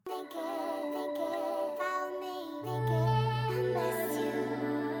Hey,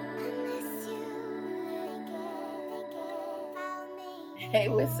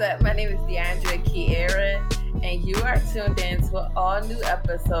 what's up? My name is Deandra Kiera, and you are tuned in to an all-new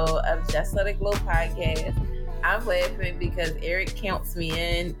episode of Just Let It Glow podcast. I'm laughing because Eric counts me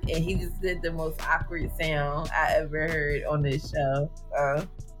in, and he just did the most awkward sound I ever heard on this show. So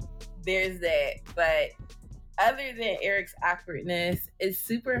there's that. But other than Eric's awkwardness, it's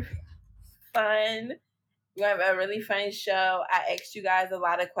super fun. We have a really fun show. I asked you guys a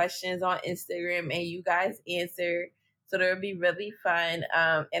lot of questions on Instagram, and you guys answered. So there'll be really fun,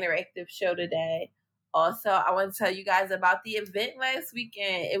 interactive show today. Also, I want to tell you guys about the event last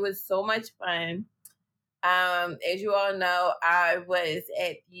weekend. It was so much fun. As you all know, I was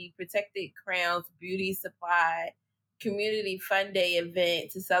at the Protected Crowns Beauty Supply Community Fun Day event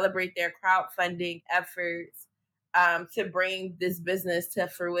to celebrate their crowdfunding efforts to bring this business to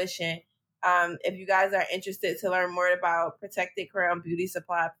fruition. If you guys are interested to learn more about Protected Crown Beauty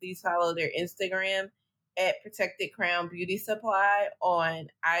Supply, please follow their Instagram at Protected Crown Beauty Supply on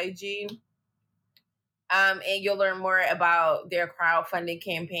IG. And you'll learn more about their crowdfunding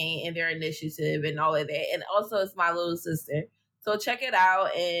campaign and their initiative and all of that. And also, it's my little sister. So check it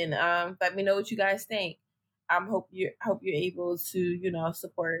out and let me know what you guys think. Hope you're able to,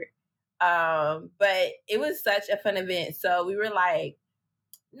 support. But it was such a fun event. So we were like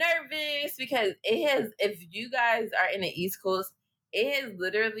nervous because if you guys are in the East Coast, it has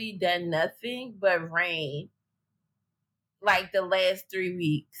literally done nothing but rain like the last 3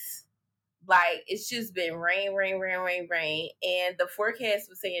 weeks. Like, it's just been rain. And the forecast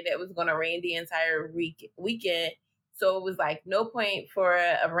was saying that it was going to rain the entire weekend. So it was like no point for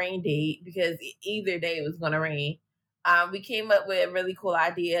a rain date because either day it was going to rain. We came up with a really cool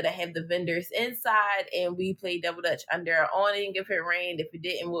idea to have the vendors inside, and we played double dutch under an awning if it rained. If it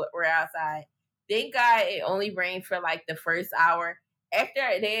didn't, we're outside. Thank God it only rained for like the first hour. After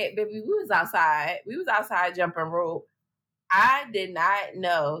that, baby, we was outside. We was outside jumping rope. I did not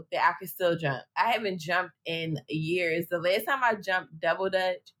know that I could still jump. I haven't jumped in years. The last time I jumped double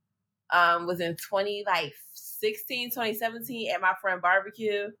dutch was in 2017 at my friend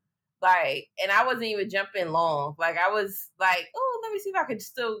barbecue. Like, and I wasn't even jumping long. Like, I was like, oh, let me see if I could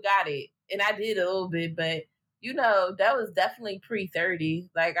still got it. And I did a little bit, but that was definitely pre-30.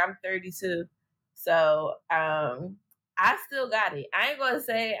 Like, I'm 32. So, I still got it. I ain't going to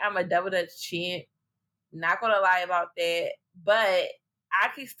say I'm a double dutch champ. Not going to lie about that. But I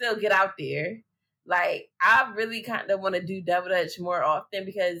can still get out there. Like, I really kind of want to do double dutch more often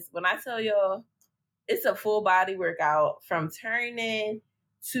because when I tell y'all, it's a full body workout from turning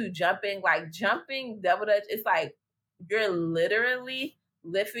to jumping. Like, jumping double dutch, it's like you're literally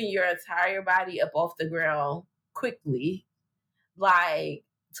lifting your entire body up off the ground quickly. Like,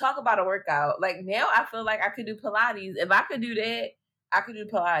 talk about a workout. Like, now I feel like I could do Pilates. If I could do that, I could do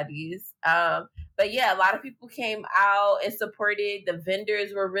Pilates. But yeah, a lot of people came out and supported. The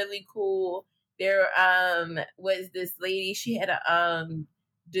vendors were really cool. There was this lady, she had a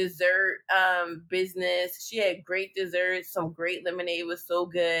dessert business. She had great desserts, some great lemonade. It was so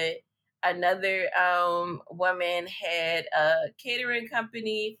good. Another woman had a catering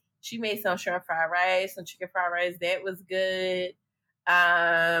company. She made some shrimp fried rice, some chicken fried rice. That was good.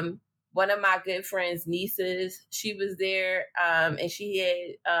 One of my good friend's nieces, she was there, and she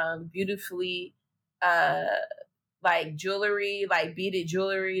had beautifully like jewelry, like beaded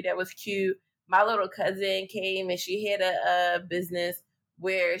jewelry that was cute. My little cousin came and she had a business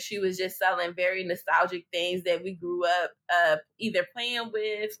where she was just selling very nostalgic things that we grew up either playing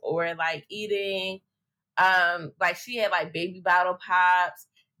with or like eating. Like she had like baby bottle pops,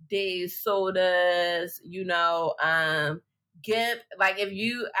 Dave's sodas, Gimp. Like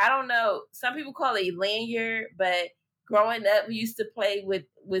I don't know, some people call it lanyard, but growing up we used to play with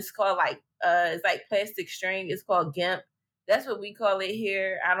what's called like it's like plastic string. It's called Gimp. That's what we call it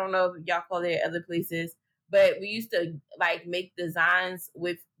here. I don't know if y'all call it other places, but we used to like make designs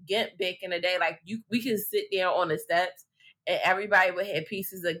with Gimp back in the day. Like we could sit there on the steps and everybody would have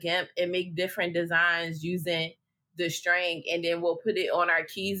pieces of Gimp and make different designs using the string, and then we'll put it on our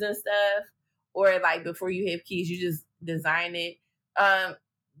keys and stuff. Or like before you have keys, you just design it.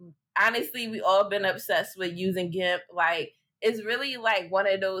 Honestly, we all been obsessed with using Gimp. Like, it's really like one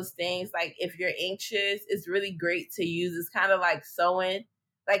of those things, like if you're anxious, it's really great to use. It's kind of like sewing,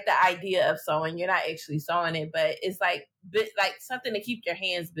 like the idea of sewing. You're not actually sewing it, but it's like something to keep your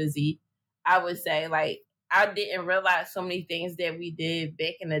hands busy, I would say. Like, I didn't realize so many things that we did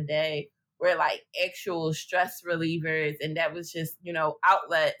back in the day were like actual stress relievers, and that was just,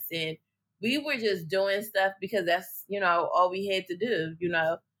 outlets, and we were just doing stuff because that's, all we had to do,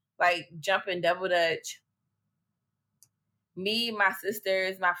 like jumping double dutch. Me, my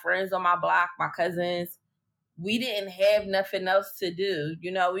sisters, my friends on my block, my cousins, we didn't have nothing else to do.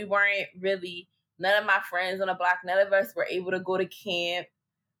 You know, we weren't really, none of my friends on the block, none of us were able to go to camp.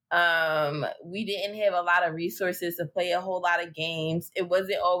 We didn't have a lot of resources to play a whole lot of games. It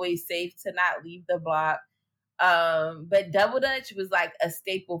wasn't always safe to not leave the block. But double dutch was like a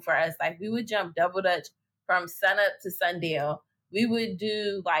staple for us. Like we would jump double dutch from sun up to sundown. We would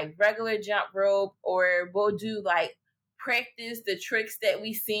do like regular jump rope, or we'll do like practice the tricks that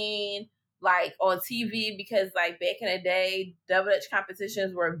we seen like on TV, because like back in the day, double dutch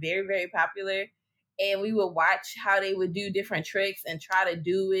competitions were very, very popular. And we would watch how they would do different tricks and try to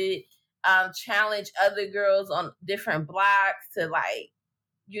do it. Challenge other girls on different blocks to like,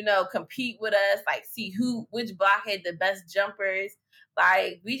 you know, compete with us, like see which block had the best jumpers.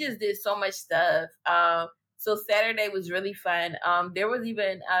 Like we just did so much stuff. So Saturday was really fun. There was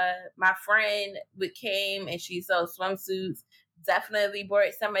even my friend came and she sold swimsuits. Definitely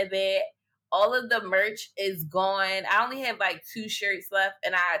bought some of that. All of the merch is gone. I only have like 2 shirts left,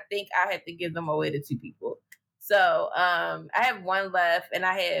 and I think I have to give them away to 2 people. So I have 1 left, and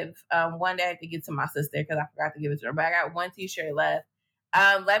I have one that I have to give to my sister because I forgot to give it to her. But I got 1 t-shirt left.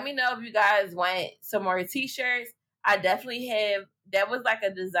 Let me know if you guys want some more t-shirts. I definitely have. That was like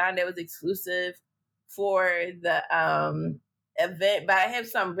a design that was exclusive for the event, but I have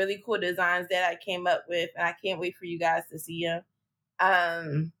some really cool designs that I came up with, and I can't wait for you guys to see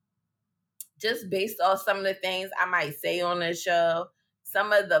them. Just based off some of the things I might say on the show,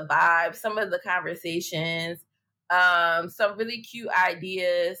 some of the vibes, some of the conversations, some really cute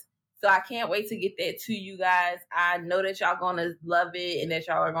ideas. So I can't wait to get that to you guys. I know that y'all going to love it and that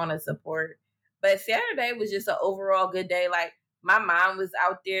y'all are going to support. But Saturday was just an overall good day. Like my mom was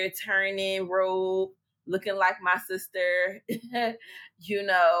out there turning rope, looking like my sister, you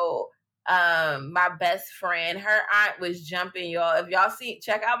know. My best friend, her aunt was jumping, y'all. If y'all see,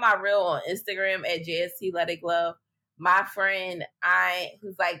 check out my reel on Instagram at JST Let It Glow. My friend aunt,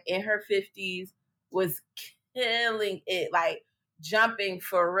 who's like in her 50s, was killing it, like jumping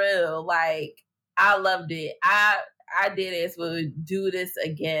for real. Like I loved it. I did this, would do this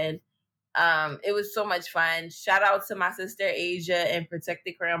again. It was so much fun. Shout out to my sister Asia and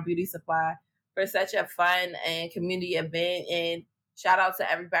Protected Crown Beauty Supply for such a fun and community event. And shout out to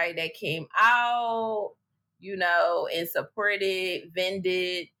everybody that came out, you know, and supported,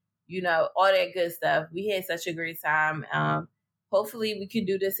 vended, you know, all that good stuff. We had such a great time. Hopefully we can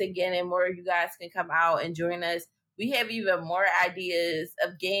do this again and more of you guys can come out and join us. We have even more ideas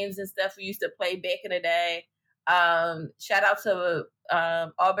of games and stuff we used to play back in the day. Shout out to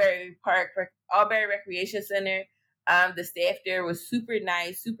Albury Recreation Center. The staff there was super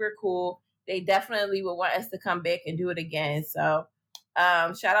nice, super cool. They definitely would want us to come back and do it again. So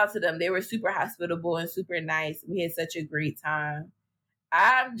shout out to them. They were super hospitable and super nice. We had such a great time.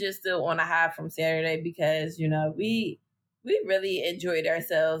 I'm just still on a high from Saturday because, you know, we really enjoyed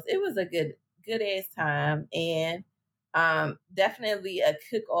ourselves. It was a good ass time, and definitely a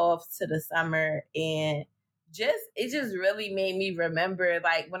cook off to the summer. And it just really made me remember,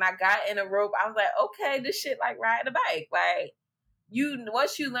 like when I got in a rope, I was like, okay, this shit like riding a bike. Like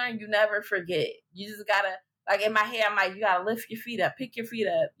once you learn, you never forget. You just gotta, like in my head, I'm like, you gotta lift your feet up, pick your feet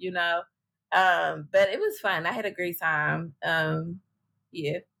up, you know. But it was fun. I had a great time.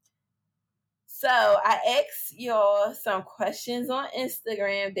 Yeah. So I asked y'all some questions on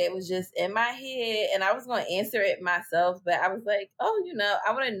Instagram that was just in my head, and I was going to answer it myself, but I was like, oh, you know,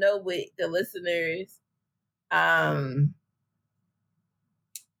 I want to know what the listeners are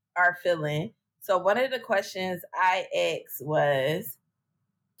feeling. So one of the questions I asked was,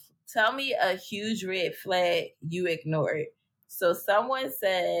 tell me a huge red flag you ignored. So someone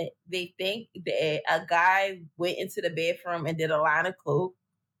said they think that a guy went into the bathroom and did a line of coke.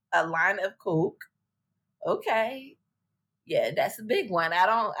 Okay. Yeah, that's a big one. I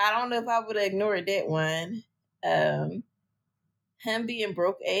don't know if I would have ignored that one. Him being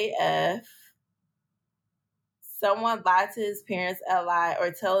broke AF. Someone lied to his parents a lie or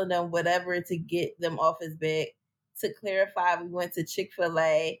telling them whatever to get them off his back. To clarify, we went to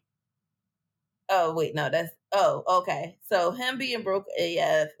Chick-fil-A. Oh, wait, no, okay. So him being broke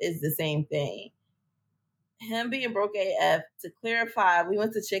AF is the same thing. Him being broke AF, to clarify, we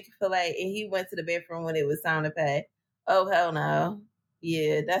went to Chick-fil-A and he went to the bathroom when it was time to pay. Oh, hell no.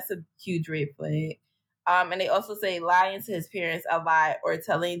 Yeah, that's a huge red flag. And they also say lying to his parents a lie or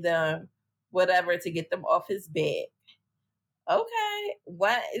telling them whatever to get them off his bed.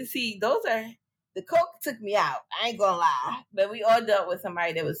 Okay. See, those are, the coke took me out. I ain't gonna lie. But we all dealt with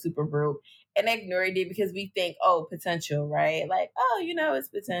somebody that was super broke. and ignored it because we think, oh, potential, right? Like, oh, it's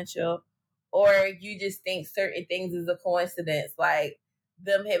potential. Or you just think certain things is a coincidence, like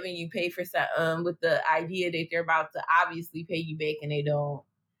them having you pay for something with the idea that they're about to obviously pay you back and they don't.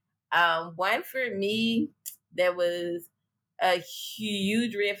 One for me that was a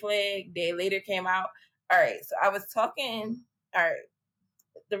huge red flag that later came out. All right, so I was talking. All right,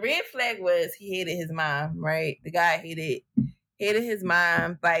 the red flag was he hated his mom. Right, the guy hated his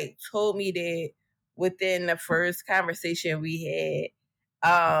mom. Like told me that within the first conversation we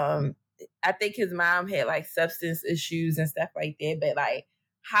had. I think his mom had like substance issues and stuff like that. But like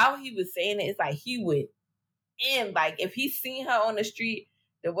how he was saying it, it's like he would end. Like if he seen her on the street,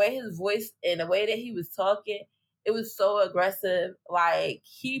 the way his voice and the way that he was talking, it was so aggressive. Like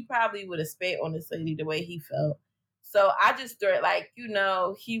he probably would have spat on this lady the way he felt. So I just thought, like,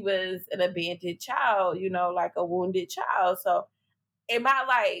 he was an abandoned child, like a wounded child. So in my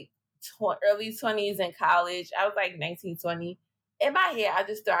like early 20s in college, I was like 19, 20. In my head, I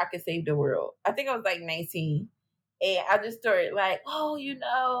just thought I could save the world. I think I was like 19. And I just started like, oh,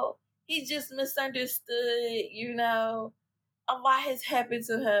 he just misunderstood, a lot has happened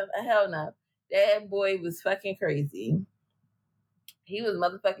to him. Hell no. That boy was fucking crazy. He was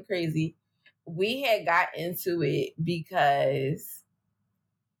motherfucking crazy. We had got into it because,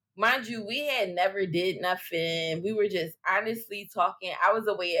 mind you, we had never did nothing. We were just honestly talking. I was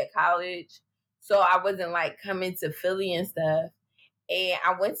away at college, so I wasn't like coming to Philly and stuff. And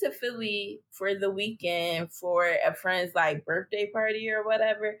I went to Philly for the weekend for a friend's like birthday party or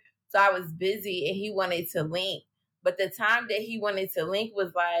whatever. So I was busy and he wanted to link. But the time that he wanted to link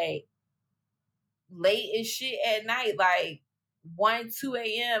was like late as shit at night, like 1, 2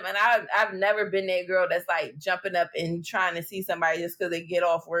 a.m. And I've never been that girl that's like jumping up and trying to see somebody just because they get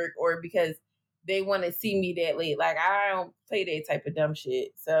off work or because they want to see me that late. Like I don't play that type of dumb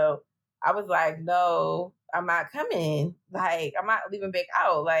shit. So I was like, no, I'm not coming. Like I'm not leaving back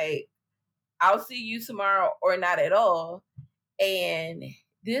out. Like I'll see you tomorrow or not at all. And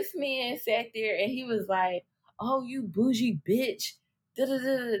this man sat there and he was like, oh, you bougie bitch. Da da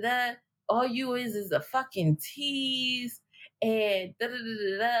da da da. All you is a fucking tease. And da da da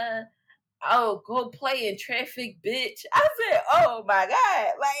da da. Oh, go play in traffic, bitch. I said, oh my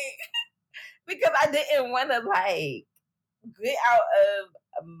God. Like, because I didn't want to like get out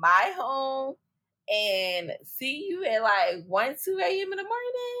of my home and see you at like 1, 2 a.m. in the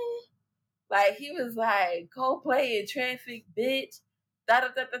morning. Like he was like, go play in traffic, bitch. Da da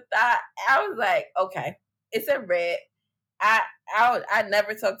da da da. I was like, okay, it's a red. I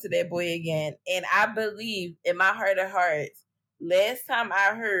never talk to that boy again. And I believe in my heart of hearts, last time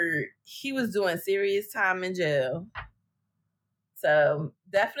I heard he was doing serious time in jail. So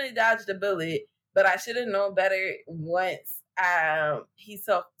definitely dodged the bullet. But I should have known better once he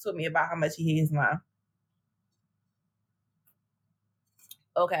talked to me about how much he hates mom.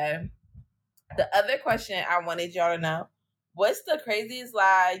 Okay. The other question I wanted y'all to know, what's the craziest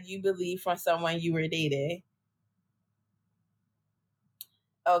lie you believe from someone you were dating?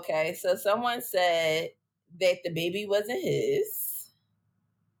 Okay, so someone said that the baby wasn't his.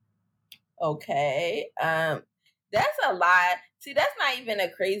 Okay. That's a lie. See, that's not even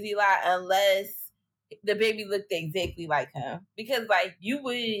a crazy lie unless the baby looked exactly like him. Because like you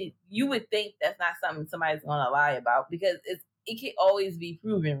would think that's not something somebody's gonna lie about because it can always be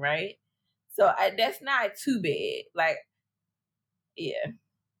proven, right? So that's not too bad. Like, yeah.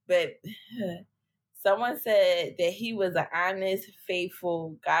 But someone said that he was an honest,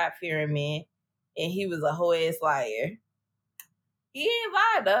 faithful, God-fearing man, and he was a whole ass liar. He ain't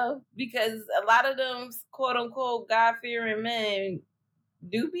lie though, because a lot of them quote unquote God-fearing men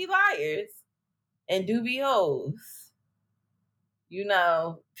do be liars and do be hoes.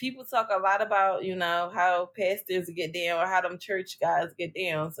 People talk a lot about, how pastors get down or how them church guys get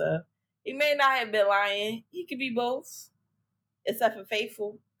down. So he may not have been lying. He could be both, except for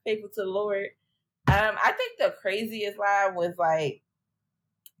faithful to the Lord. I think the craziest lie was like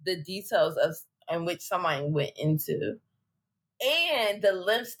the details of in which someone went into, and the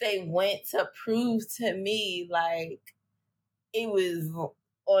lengths they went to prove to me like it was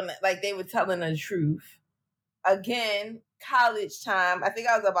on, like they were telling the truth. Again, college time. I think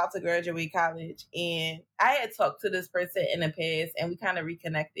I was about to graduate college, and I had talked to this person in the past, and we kind of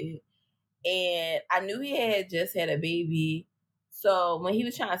reconnected. And I knew he had just had a baby. So when he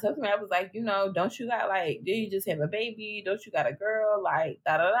was trying to talk to me, I was like, don't you got like, did you just have a baby? Don't you got a girl? Like,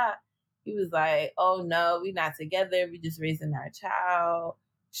 da da da. He was like, oh no, we not together. We just raising our child.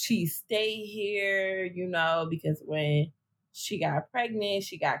 She stayed here, because when she got pregnant,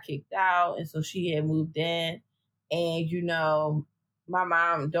 she got kicked out. And so she had moved in. And, my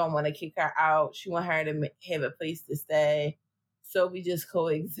mom don't want to kick her out. She want her to have a place to stay. So we just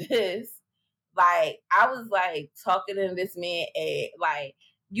coexist. Like, I was like talking to this man like,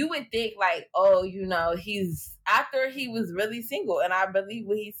 you would think like, oh, he's after he was really single. And I believe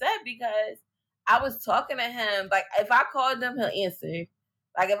what he said because I was talking to him. Like, if I called him, he'll answer.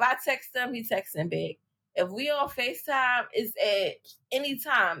 Like, if I text him, he texts him back. If we on FaceTime, it's at any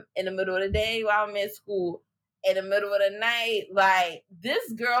time in the middle of the day while I'm at school, in the middle of the night. Like,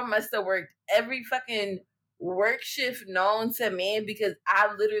 this girl must have worked every fucking work shift known to man because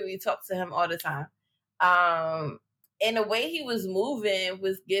I literally talk to him all the time. And the way he was moving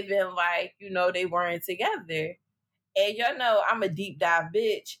was giving like, they weren't together. And y'all know I'm a deep dive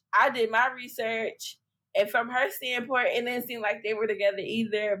bitch. I did my research, and from her standpoint, it didn't seem like they were together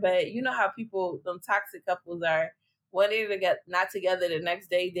either. But you know how people, them toxic couples are, when they're not together the next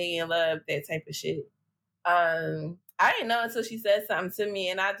day, they in love, that type of shit. I didn't know until she said something to me,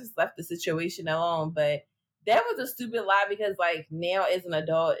 and I just left the situation alone. But that was a stupid lie because, like, now as an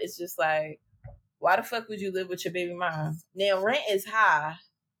adult, it's just like, why the fuck would you live with your baby mom? Now, rent is high.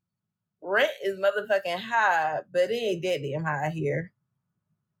 Rent is motherfucking high, but it ain't that damn high here.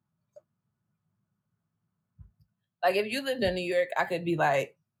 Like, if you lived in New York, I could be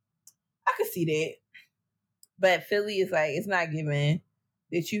like, I could see that. But Philly is like, it's not given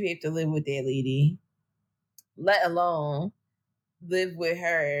that you have to live with that lady, let alone live with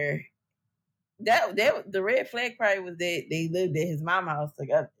her. That the red flag probably was that they lived at his mama's house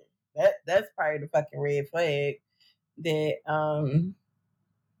together. That's probably the fucking red flag that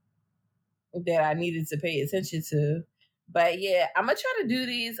that I needed to pay attention to. But yeah, I'm gonna try to do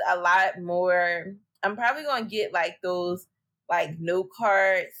these a lot more. I'm probably gonna get like those like note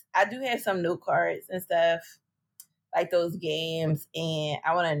cards. I do have some note cards and stuff, like those games, and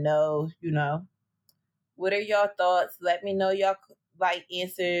I want to know, what are y'all thoughts? Let me know y'all like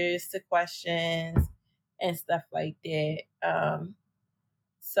answers to questions and stuff like that.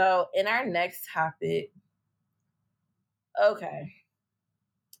 So in our next topic, okay,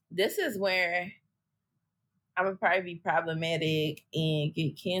 this is where I'm gonna probably be problematic and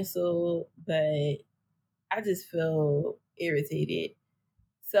get canceled, but I just feel irritated.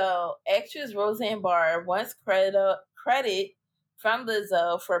 So, actress Roseanne Barr wants credit from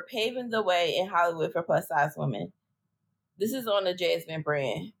Lizzo for paving the way in Hollywood for plus size women. This is on the Jasmine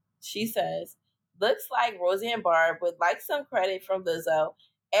brand. She says, looks like Roseanne Barr would like some credit from Lizzo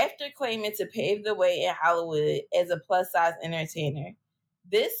after claiming to pave the way in Hollywood as a plus size entertainer.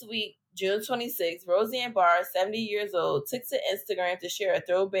 This week, June 26th, Roseanne Barr, 70 years old, took to Instagram to share a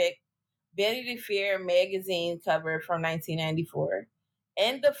throwback Vanity Fair magazine cover from 1994.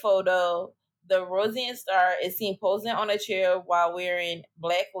 In the photo, the Roseanne star is seen posing on a chair while wearing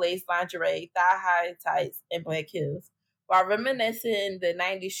black lace lingerie, thigh-high tights, and black heels. While reminiscing the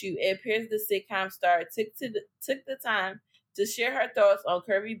 90s shoot, it appears the sitcom star took the time to share her thoughts on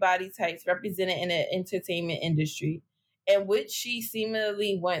curvy body types represented in the entertainment industry, and which she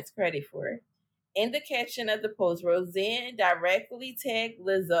seemingly wants credit for. In the caption of the post, Roseanne directly tagged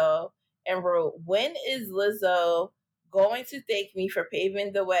Lizzo and wrote, "When is Lizzo going to thank me for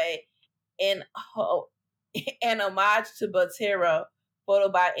paving the way?" in an homage to Botero, photo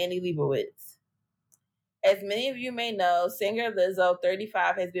by Annie Leibovitz. As many of you may know, singer Lizzo,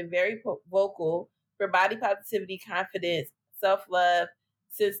 35, has been very vocal for body positivity, confidence, self-love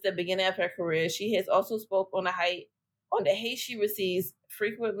since the beginning of her career. She has also spoke on the hate she receives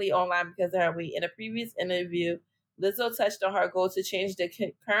frequently online because of her weight. In a previous interview, Lizzo touched on her goal to change the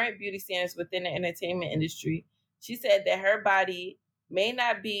current beauty standards within the entertainment industry. She said that her body may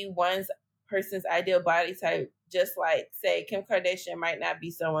not be one person's ideal body type, just like, say, Kim Kardashian might not be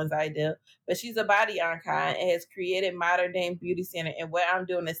someone's ideal, but she's a body icon and has created modern day beauty standard, and what I'm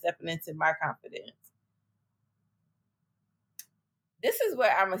doing is stepping into my confidence. This is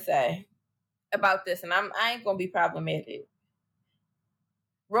what I'm going to say about this, and I ain't going to be problematic.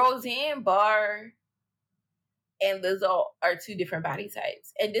 Roseanne Barr and Lizzo are two different body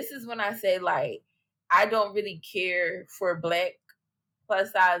types. And this is when I say, like, I don't really care for black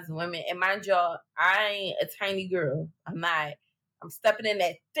plus size women. And mind y'all, I ain't a tiny girl. I'm not. I'm stepping in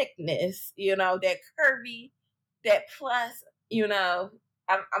that thickness, that curvy, that plus,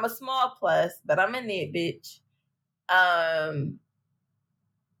 I'm a small plus, but I'm in there, bitch.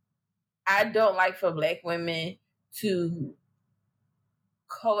 I don't like for black women to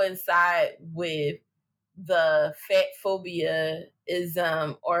coincide with the fat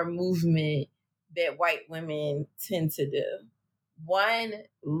phobia-ism or movement that white women tend to do. One,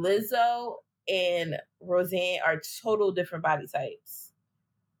 Lizzo and Roseanne are total different body types.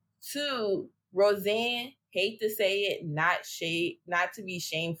 Two, Roseanne hate to say it, not to be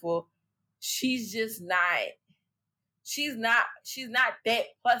shameful. She's just not. She's not that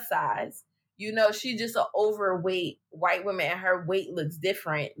plus size. You know, she's just an overweight white woman, and her weight looks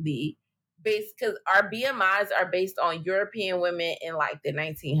differently based because our BMIs are based on European women in like the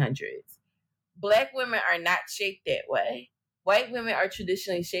 1900s. Black women are not shaped that way. White women are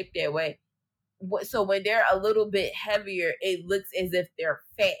traditionally shaped that way. So when they're a little bit heavier, it looks as if they're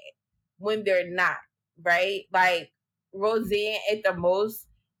fat when they're not, right? Like Roseanne at the most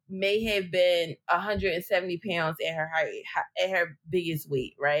may have been 170 pounds at her height, at her biggest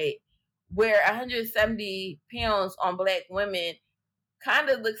weight, right? Where 170 pounds on black women kind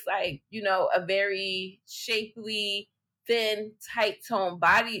of looks like, you know, a very shapely, thin, tight tone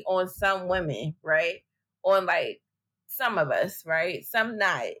body on some women, right? On like some of us, right? Some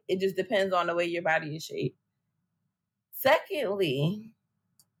not. It just depends on the way your body is shaped. Secondly,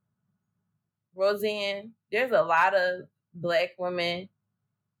 Roseanne, there's a lot of black women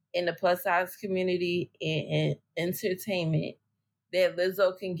in the plus size community and entertainment that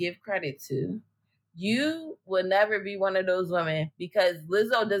Lizzo can give credit to. You will never be one of those women because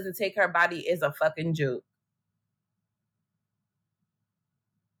Lizzo doesn't take her body as a fucking joke.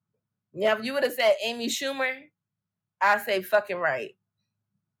 Now, if you would have said Amy Schumer, I'd say fucking right.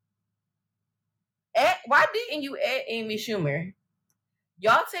 Why didn't you add Amy Schumer?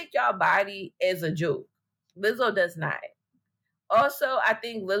 Y'all take y'all body as a joke. Lizzo does not. Also, I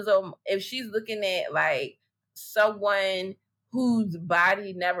think Lizzo, if she's looking at like someone whose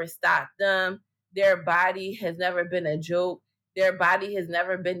body never stopped them, their body has never been a joke, their body has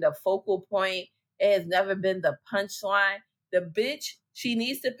never been the focal point, it has never been the punchline. The bitch she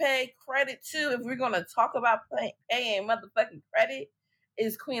needs to pay credit to, if we're going to talk about paying motherfucking credit,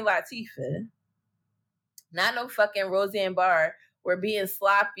 is Queen Latifah. Not no fucking Roseanne Barr. We're being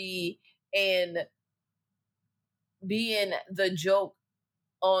sloppy and being the joke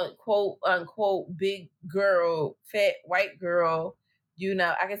on quote unquote big girl, fat white girl. You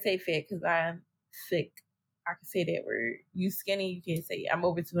know, I can say fat because I'm sick. I can say that word. You skinny, you can't say it. I'm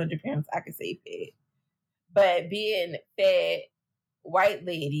over 200 pounds. I can say fat. But being fat white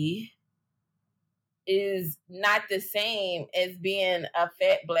lady is not the same as being a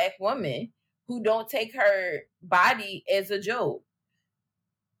fat black woman who don't take her body as a joke.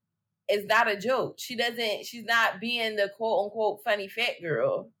 It's not a joke. She's not being the quote unquote funny fat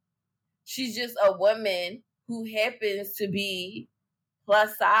girl. She's just a woman who happens to be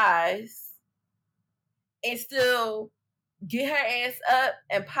plus size and still get her ass up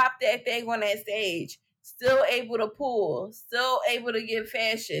and pop that thing on that stage. Still able to pull, still able to give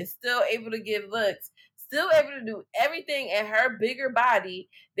fashion, still able to give looks, still able to do everything in her bigger body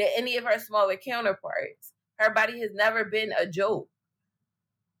than any of her smaller counterparts. Her body has never been a joke.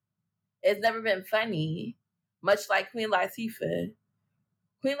 It's never been funny, much like Queen Latifah.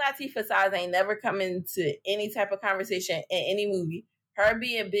 Queen Latifah size ain't never come into any type of conversation in any movie. Her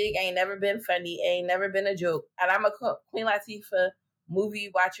being big ain't never been funny, ain't never been a joke. And I'm a Queen Latifah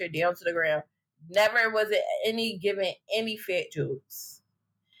movie watcher down to the ground. Never was it any given any fat jokes.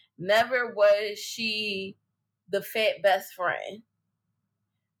 Never was she the fat best friend.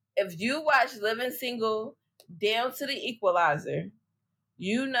 If you watch Living Single down to the Equalizer,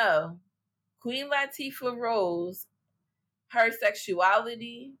 you know Queen Latifah Rose, her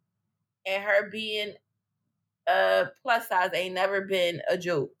sexuality and her being plus size ain't never been a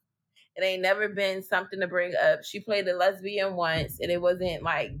joke. It ain't never been something to bring up. She played a lesbian once and it wasn't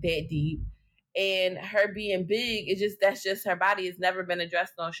like that deep. And her being big, that's just her body. It's never been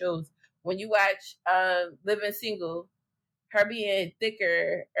addressed on shows. When you watch Living Single, her being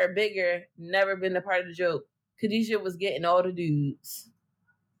thicker or bigger, never been a part of the joke. Khadijah was getting all the dudes.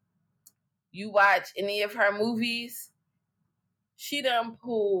 You watch any of her movies, she done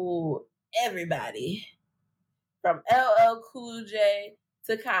pulled everybody. From LL Cool J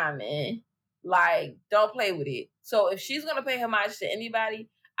to Common. Like, don't play with it. So if she's going to pay homage to anybody,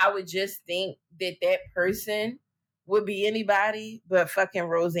 I would just think that that person would be anybody but fucking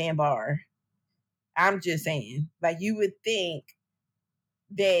Roseanne Barr. I'm just saying. Like, you would think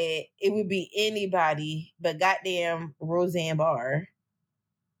that it would be anybody but goddamn Roseanne Barr.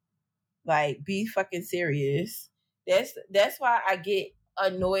 Like, be fucking serious. That's why I get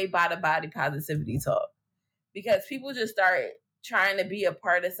annoyed by the body positivity talk. Because people just start trying to be a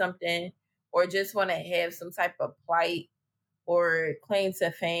part of something or just want to have some type of plight or claim to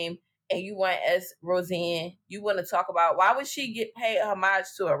fame. And you want, as Roseanne, you want to talk about why would she get paid homage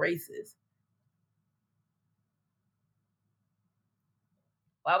to a racist?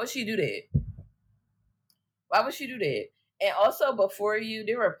 Why would she do that? Why would she do that? And also before you,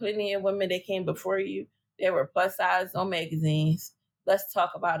 there were plenty of women that came before you There were plus size on magazines. Let's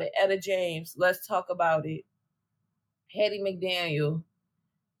talk about it. Etta James, let's talk about it. Hattie McDaniel,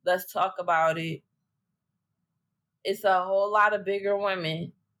 let's talk about it. It's a whole lot of bigger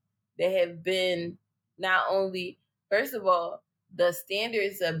women that have been not only, first of all, the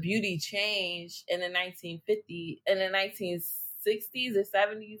standards of beauty changed in the 1950s, in the 1960s or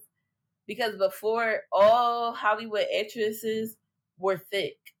 70s, because before, all Hollywood actresses were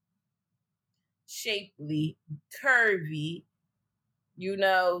thick, shapely, curvy. You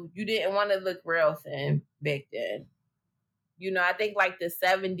know, you didn't want to look real thin back then. You know, I think like the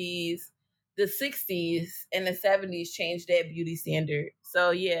 70s, the 60s and the 70s changed that beauty standard.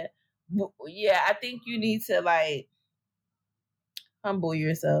 So yeah, I think you need to like humble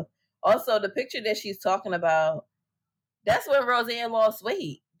yourself. Also, the picture that she's talking about, that's when Roseanne lost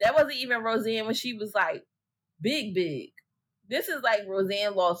weight. That wasn't even Roseanne when she was like big. This is like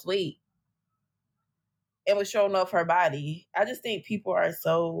Roseanne lost weight and was showing off her body. I just think people are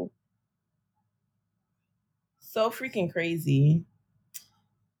so freaking crazy.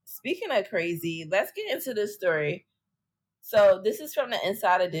 Speaking of crazy, let's get into this story. So this is from the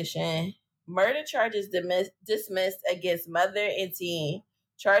Inside Edition. Murder charges dismissed against mother and teen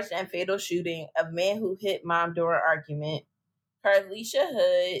charged in fatal shooting of man who hit mom during argument. Carlisha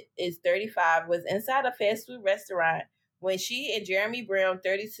Hood is 35, was inside a fast food restaurant when she and Jeremy Brown,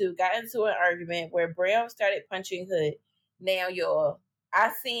 32, got into an argument where Brown started punching Hood. Now, y'all,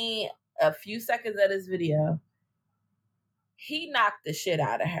 I seen a few seconds of this video. He knocked the shit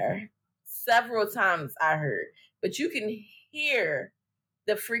out of her. Several times I heard. But you can hear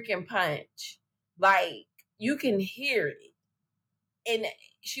the freaking punch. Like, you can hear it. And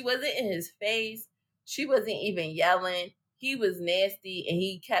she wasn't in his face. She wasn't even yelling. He was nasty and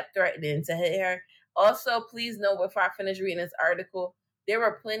he kept threatening to hit her. Also, please know before I finish reading this article, there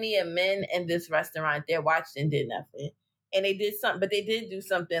were plenty of men in this restaurant that watched and did nothing. And they did something, but they did do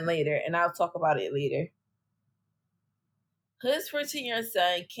something later, and I'll talk about it later. Hood's 14-year-old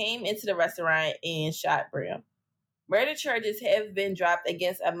son came into the restaurant and shot Brown. Murder charges have been dropped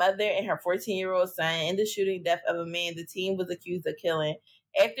against a mother and her 14-year-old son in the shooting death of a man the teen was accused of killing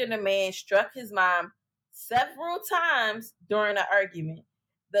after the man struck his mom several times during an argument.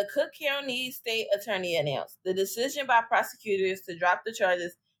 The Cook County State Attorney announced the decision by prosecutors to drop the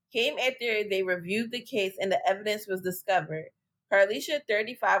charges came after they reviewed the case and the evidence was discovered. Carlisha,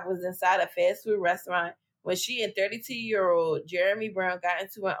 35, was inside a fast food restaurant when she and 32-year-old Jeremy Brown got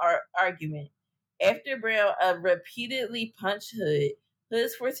into an argument. After Brown repeatedly punched Hood,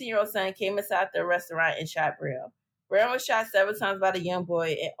 Hood's 14-year-old son came inside the restaurant and shot Brown. Brown was shot several times by the young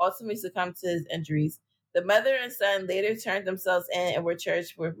boy and ultimately succumbed to his injuries. The mother and son later turned themselves in and were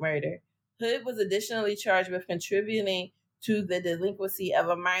charged with murder. Hood was additionally charged with contributing to the delinquency of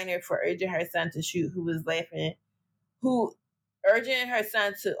a minor for urging her son to shoot, urging her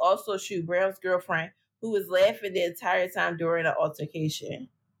son to also shoot Brown's girlfriend, who was laughing the entire time during the altercation.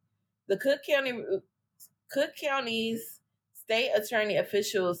 The Cook County's state attorney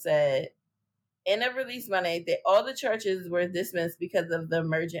official said in a release Monday that all the charges were dismissed because of the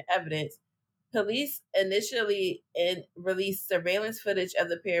emergent evidence. Police initially released surveillance footage of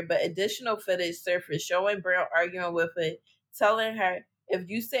the pair, but additional footage surfaced showing Brown arguing with her, telling her, "If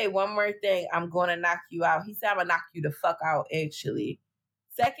you say one more thing, I'm going to knock you out." He said, "I'm going to knock you the fuck out," actually.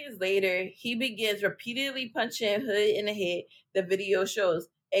 Seconds later, he begins repeatedly punching Hood in the head, the video shows.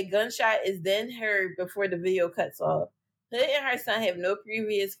 A gunshot is then heard before the video cuts off. Hood and her son have no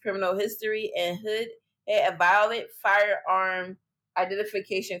previous criminal history, and Hood had a valid firearm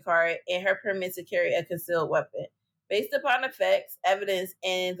identification card and her permit to carry a concealed weapon. Based upon the facts, evidence,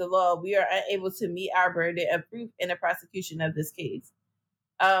 and the law, we are unable to meet our burden of proof in the prosecution of this case.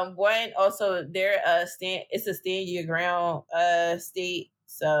 One also, it's a stand your ground state.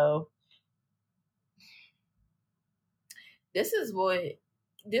 So this is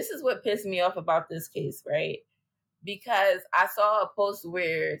what pissed me off about this case, right? Because I saw a post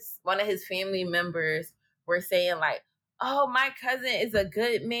where one of his family members were saying like, "Oh, my cousin is a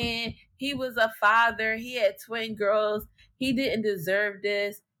good man. He was a father. He had twin girls. He didn't deserve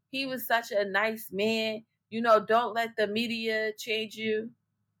this. He was such a nice man. You know, don't let the media change you."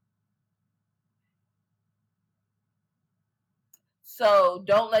 So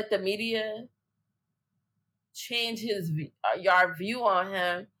don't let the media change your view on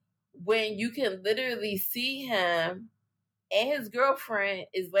him when you can literally see him and his girlfriend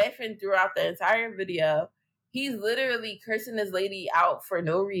is laughing throughout the entire video. He's literally cursing this lady out for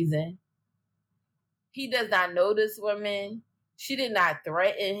no reason. He does not know this woman. She did not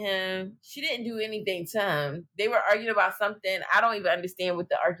threaten him. She didn't do anything to him. They were arguing about something. I don't even understand what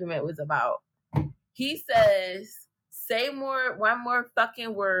the argument was about. He says, say one more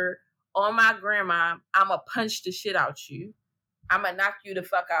fucking word on my grandma, I'ma punch the shit out you. I'ma knock you the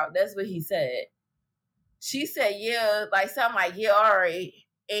fuck out. That's what he said. She said, yeah, like something like, yeah, all right.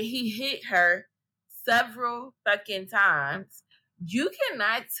 And he hit her several fucking times. You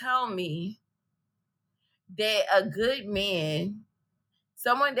cannot tell me that a good man,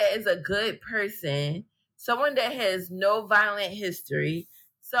 someone that is a good person, someone that has no violent history,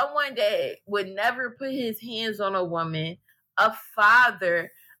 someone that would never put his hands on a woman, a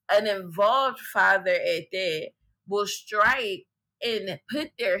father, an involved father at that, will strike and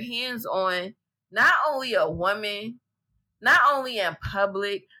put their hands on not only a woman, not only in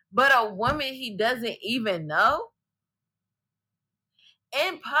public, but a woman he doesn't even know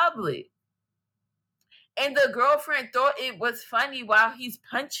in public. And the girlfriend thought it was funny while he's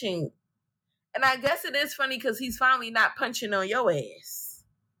punching. And I guess it is funny because he's finally not punching on your ass.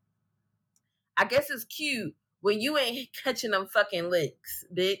 I guess it's cute when you ain't catching them fucking licks,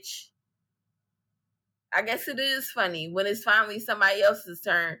 bitch. I guess it is funny when it's finally somebody else's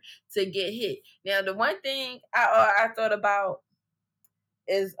turn to get hit. Now, the one thing I thought about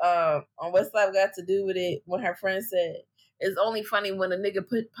is on What's Life Got to Do with It when her friend said, it's only funny when a nigga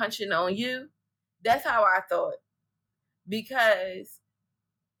put punching on you. That's how I thought. Because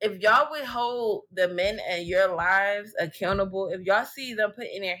if y'all would hold the men in your lives accountable, if y'all see them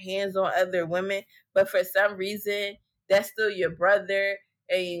putting their hands on other women, but for some reason that's still your brother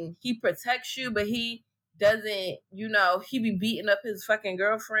and he protects you, but he doesn't, he be beating up his fucking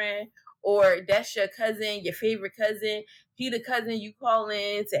girlfriend, or that's your cousin, your favorite cousin, he the cousin you call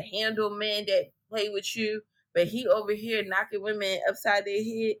in to handle men that play with you, but he over here knocking women upside their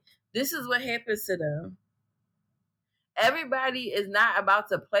head. This is what happens to them. Everybody is not about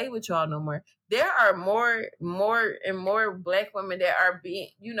to play with y'all no more. There are more and more black women that are being,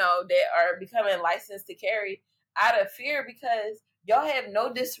 that are becoming licensed to carry out of fear because y'all have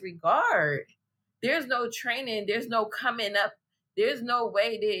no disregard. There's no training. There's no coming up. There's no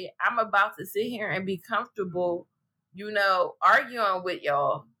way that I'm about to sit here and be comfortable, arguing with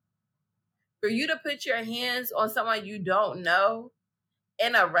y'all. For you to put your hands on someone you don't know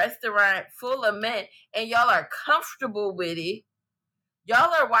in a restaurant full of men and y'all are comfortable with it,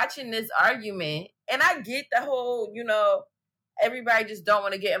 y'all are watching this argument, and I get the whole, everybody just don't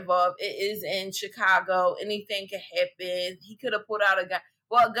want to get involved. It is in Chicago. Anything can happen. He could have pulled out a gun.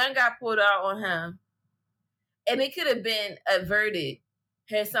 Well, a gun got pulled out on him, and it could have been averted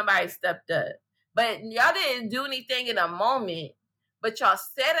had somebody stepped up. But y'all didn't do anything in a moment, but y'all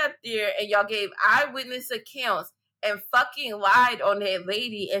sat up there and y'all gave eyewitness accounts and fucking lied on that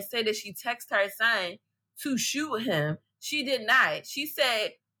lady and said that she texted her son to shoot him. She did not. She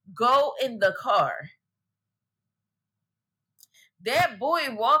said, go in the car. That boy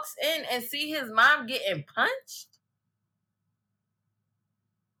walks in and see his mom getting punched.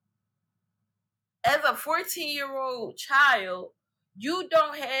 As a 14-year-old child, you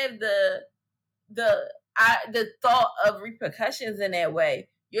don't have the thought of repercussions in that way.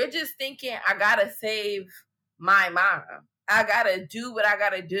 You're just thinking, I gotta save my mom. I gotta do what I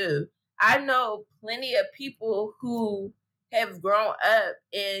gotta do. I know plenty of people who have grown up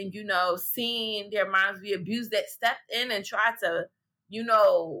and, seen their moms be abused that stepped in and tried to,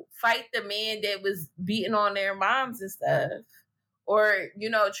 fight the man that was beating on their moms and stuff. Or,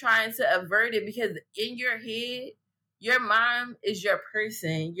 trying to avert it, because in your head, your mom is your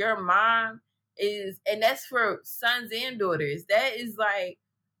person. Your mom is, and that's for sons and daughters. That is like,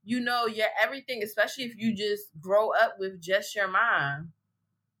 your everything, especially if you just grow up with just your mom.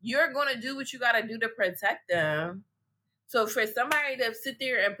 You're going to do what you got to do to protect them. So for somebody to sit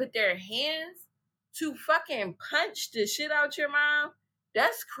there and put their hands to fucking punch the shit out your mom,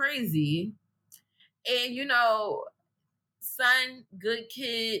 that's crazy. And, son, good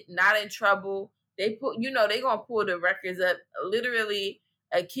kid, not in trouble. They put, they going to pull the records up. Literally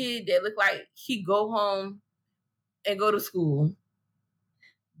a kid that looked like he go home and go to school.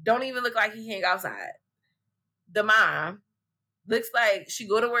 Don't even look like he hang outside. The mom looks like she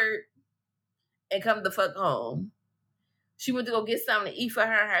go to work and come the fuck home. She went to go get something to eat for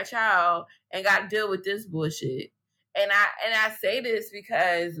her and her child and got to deal with this bullshit. And I say this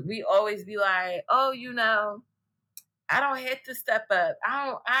because we always be like, oh, I don't have to step up.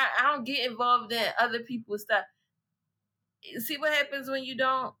 I don't get involved in other people's stuff. See what happens when you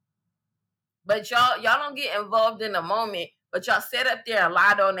don't? But y'all don't get involved in the moment. But y'all sat up there and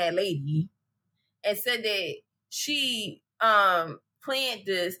lied on that lady and said that she planned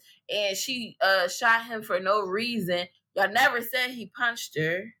this and she shot him for no reason. Y'all never said he punched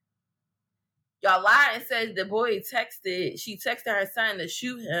her. Y'all lied and said the boy she texted her son to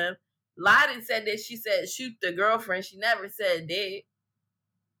shoot him. Lottie said that she said shoot the girlfriend. She never said did.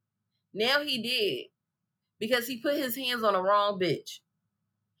 Now he did. Because he put his hands on the wrong bitch.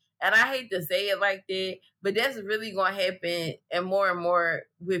 And I hate to say it like that, but that's really going to happen and more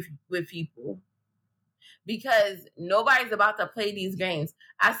with people. Because nobody's about to play these games.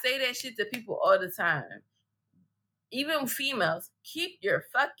 I say that shit to people all the time. Even females, keep your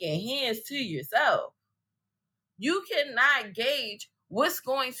fucking hands to yourself. You cannot gauge what's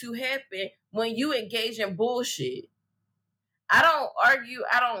going to happen when you engage in bullshit. I don't argue,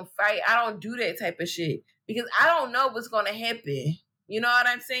 I don't fight, I don't do that type of shit. Because I don't know what's going to happen. You know what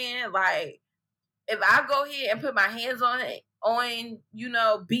I'm saying? Like, if I go here and put my hands on it,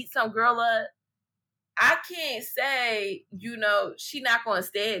 beat some girl up, I can't say, she not going to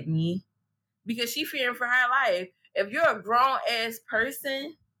stab me because she fearing for her life. If you're a grown-ass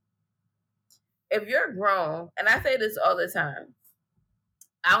person, if you're grown, and I say this all the time,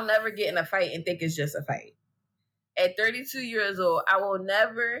 I'll never get in a fight and think it's just a fight. At 32 years old, I will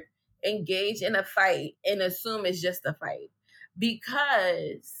never engage in a fight and assume it's just a fight.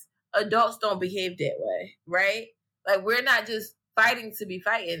 Because adults don't behave that way, right? Like, we're not just fighting to be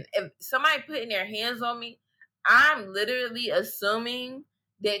fighting. If somebody putting their hands on me, I'm literally assuming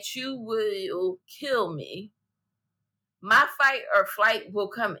that you will kill me. My fight or flight will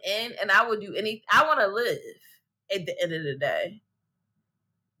come in, and I will do anything. I want to live at the end of the day.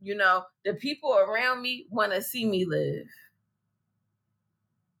 The people around me want to see me live.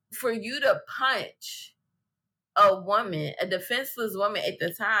 For you to punch a woman, a defenseless woman at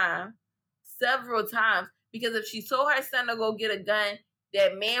the time, several times, because if she told her son to go get a gun,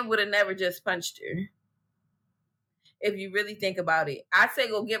 that man would have never just punched her. If you really think about it. I say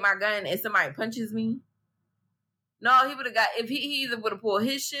go get my gun and somebody punches me. No, he would have he either would have pulled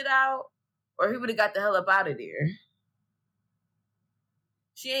his shit out or he would have got the hell up out of there.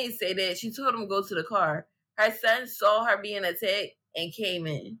 She ain't say that. She told him to go to the car. Her son saw her being attacked and came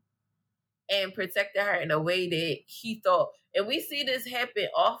in and protected her in a way that he thought. And we see this happen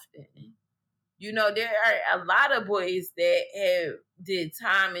often. There are a lot of boys that have did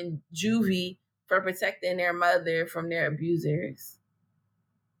time in juvie for protecting their mother from their abusers.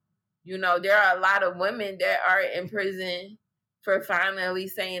 There are a lot of women that are in prison for finally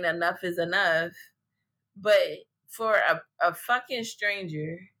saying enough is enough. But for a fucking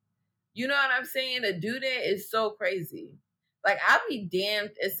stranger, you know what I'm saying? To do that is so crazy. Like, I'd be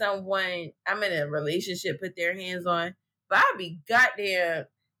damned if someone I'm in a relationship put their hands on. But I'd be goddamn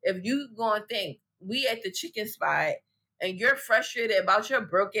if you gonna think we at the chicken spot and you're frustrated about your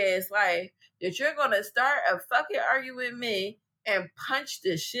broke ass life, that you're gonna start a fucking argument with me and punch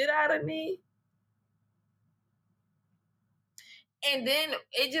the shit out of me. And then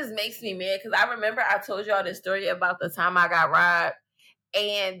it just makes me mad because I remember I told y'all this story about the time I got robbed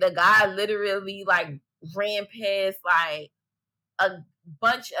and the guy literally ran past a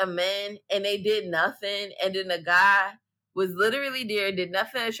bunch of men and they did nothing. And then the guy was literally there, did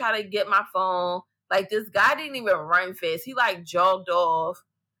nothing to try to get my phone. Like, this guy didn't even run fast. He jogged off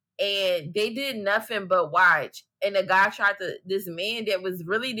and they did nothing but watch. And the guy this man that was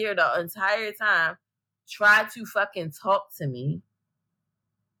really there the entire time tried to fucking talk to me.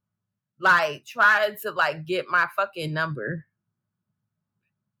 Tried to get my fucking number.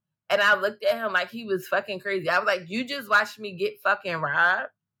 And I looked at him like he was fucking crazy. I was like, you just watched me get fucking robbed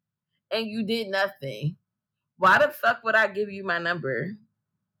and you did nothing. Why the fuck would I give you my number?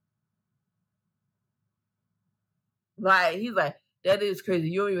 He's like, that is crazy.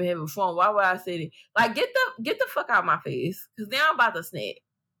 You don't even have a phone. Why would I say that? Get the fuck out of my face. Because now I'm about to snap.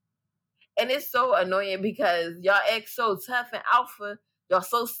 And it's so annoying because y'all act so tough and alpha. Y'all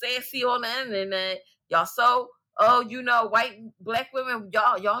so sassy on the internet. Y'all so, white, black women,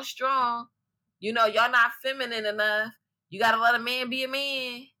 y'all strong. Y'all not feminine enough. You gotta let a man be a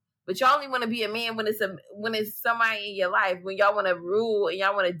man. But y'all only want to be a man when it's somebody in your life. When y'all want to rule and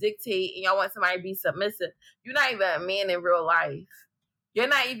y'all want to dictate and y'all want somebody to be submissive. You're not even a man in real life. You're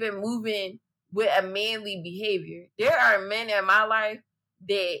not even moving with a manly behavior. There are men in my life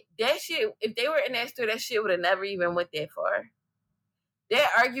that shit, if they were in that store, that shit would have never even went that far. That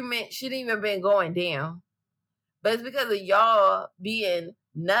argument shouldn't even been going down. But it's because of y'all being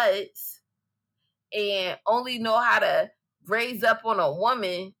nuts and only know how to raise up on a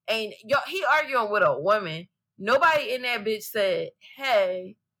woman. And he arguing with a woman. Nobody in that bitch said,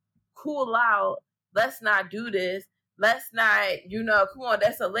 hey, cool out. Let's not do this. Let's not, come on,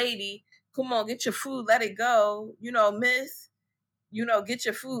 that's a lady. Come on, get your food. Let it go. Miss, get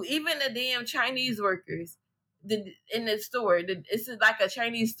your food. Even the damn Chinese workers in the store. It's like a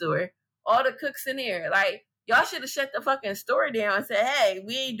Chinese store. All the cooks in there. Y'all should have shut the fucking store down and said, hey,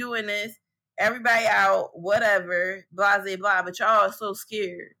 we ain't doing this. Everybody out, whatever, blah, blah, blah. But y'all are so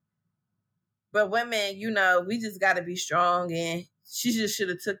scared. But women, we just got to be strong, and she just should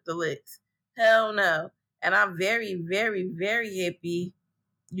have took the licks. Hell no. And I'm very, very, very happy,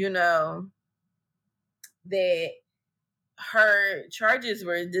 that her charges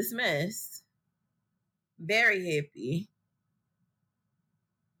were dismissed. Very happy.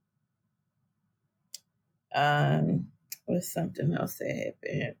 What's something else that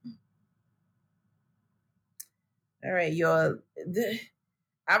happened? All right, y'all.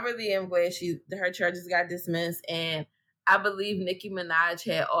 I really am glad her charges got dismissed, and I believe Nicki Minaj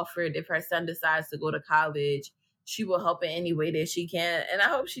had offered if her son decides to go to college, she will help in any way that she can, and I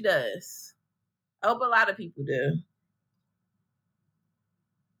hope she does. I hope a lot of people do.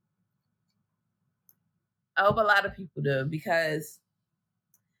 I hope a lot of people do, because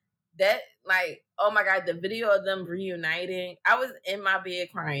that, like, oh my God, the video of them reuniting, I was in my bed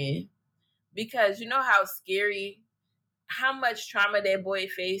crying, because you know how scary, how much trauma that boy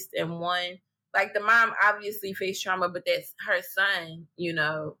faced in one. Like, the mom obviously faced trauma, but that's her son,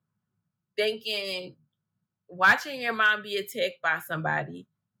 watching your mom be attacked by somebody,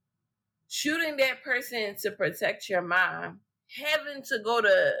 shooting that person to protect your mom, having to go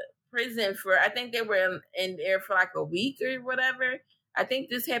to prison for, I think they were in there for like a week or whatever. I think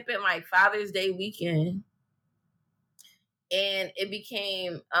this happened like Father's Day weekend. And it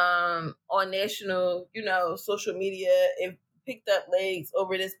became on national, social media. It picked up legs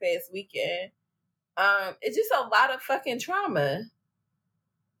over this past weekend. It's just a lot of fucking trauma,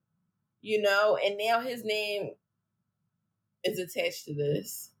 and now his name is attached to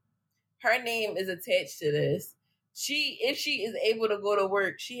this. Her name is attached to this. If she is able to go to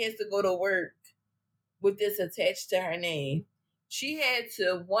work, she has to go to work with this attached to her name. She had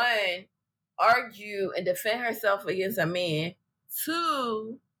to, one, argue and defend herself against a man.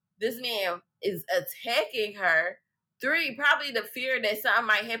 Two, this man is attacking her. Three, probably the fear that something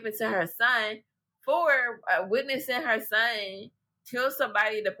might happen to her son. Four, witnessing her son kill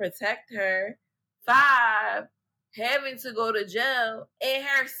somebody to protect her. Five, having to go to jail and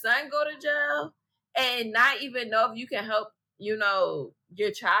her son go to jail and not even know if you can help, your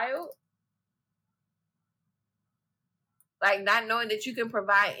child. Like, not knowing that you can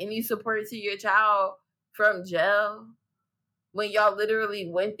provide any support to your child from jail when y'all literally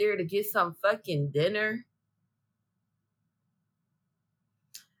went there to get some fucking dinner.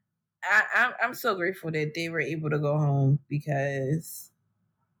 I'm so grateful that they were able to go home, because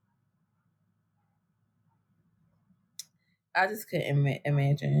I just couldn't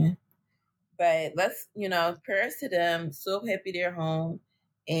imagine. But let's, prayers to them. So happy they're home.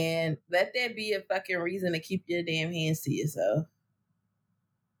 And let that be a fucking reason to keep your damn hands to yourself.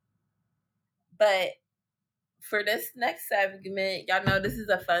 But for this next segment, y'all know this is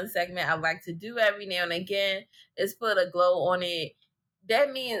a fun segment I like to do every now and again. Is put a glow on it.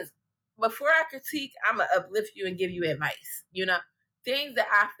 That means before I critique, I'm going to uplift you and give you advice. Things that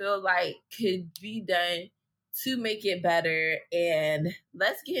I feel like could be done to make it better. And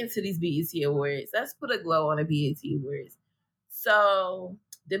let's get into these BET Awards. Let's put a glow on the BET Awards. So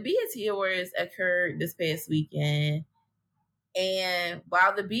the BET Awards occurred this past weekend. And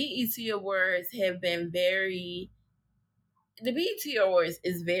while the BET Awards have been the BET Awards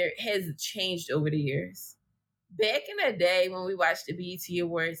has changed over the years. Back in the day when we watched the BET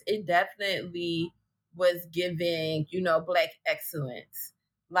Awards, it definitely was giving, Black excellence.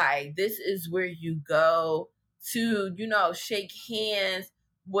 Like, this is where you go to, shake hands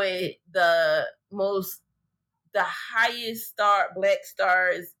with the highest Black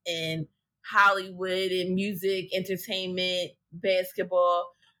stars in Hollywood and music, entertainment,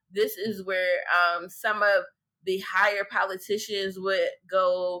 basketball. This is where some of the higher politicians would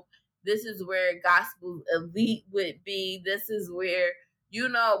go. This is where gospel elite would be. This is where,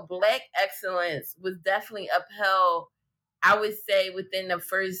 Black excellence was definitely upheld, I would say, within the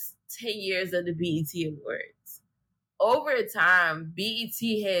first 10 years of the BET Awards. Over time, BET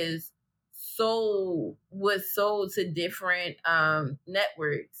was sold to different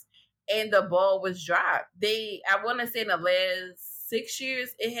networks, and the ball was dropped. I want to say in the last 6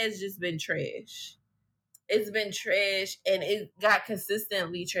 years, it has just been trash. It's been trash, and it got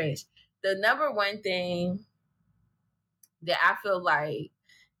consistently trash. The number one thing that I feel like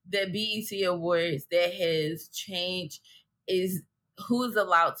the BET Awards that has changed is who's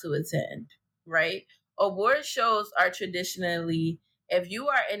allowed to attend, right? Award shows are traditionally, if you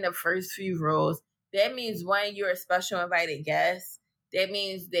are in the first few rows, that means, one, you're a special invited guest. That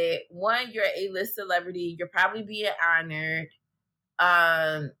means that, one, you're an A-list celebrity. You're probably being honored.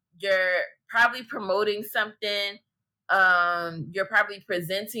 You're probably promoting something. You're probably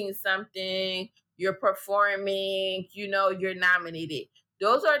presenting something. You're performing. You're nominated.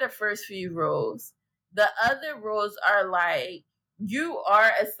 Those are the first few roles. The other roles are like you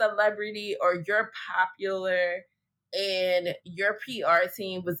are a celebrity or you're popular, and your PR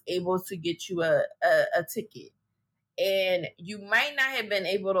team was able to get you a ticket, and you might not have been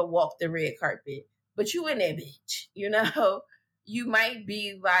able to walk the red carpet, but you in that bitch, You might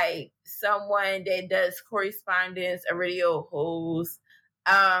be like someone that does correspondence, a radio host,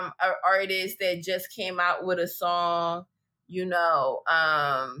 an artist that just came out with a song,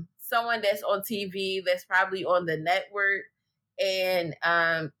 someone that's on TV that's probably on the network, and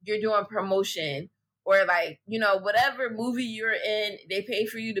you're doing promotion, or like, whatever movie you're in, they pay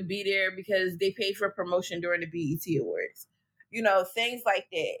for you to be there because they pay for promotion during the BET Awards. Things like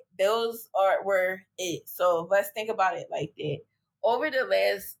that. Those were it. So let's think about it like that. Over the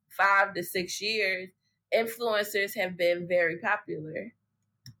last 5 to 6 years, influencers have been very popular.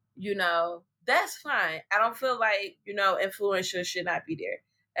 That's fine. I don't feel like, influencers should not be there.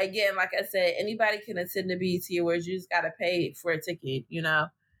 Again, like I said, anybody can attend the BET Awards. You just got to pay for a ticket,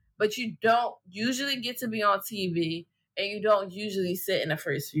 But you don't usually get to be on TV, and you don't usually sit in the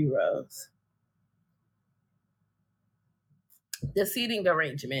first few rows. The seating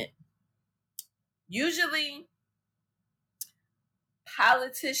arrangement. Usually,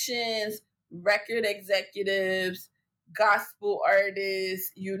 politicians, record executives, gospel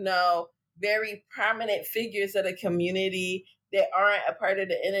artists, very prominent figures of the community that aren't a part of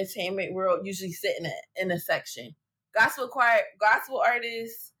the entertainment world usually sit in a section. Gospel choir, gospel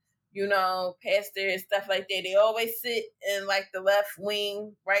artists, pastors, stuff like that. They always sit in like the left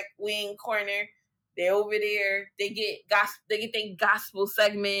wing, right wing corner. They're over there. They get their gospel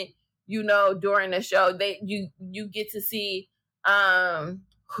segment, during the show. You get to see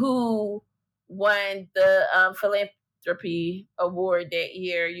who won the philanthropy award that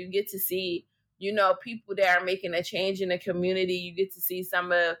year. You get to see, people that are making a change in the community. You get to see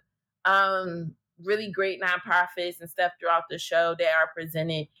some of really great nonprofits and stuff throughout the show that are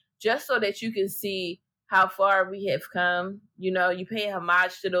presented, just so that you can see how far we have come. You pay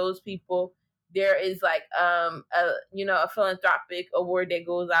homage to those people. There is like a philanthropic award that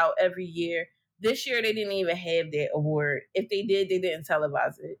goes out every year. This year they didn't even have that award. If they did, they didn't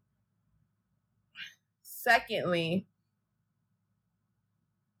televise it. Secondly,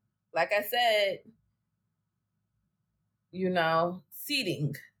 like I said,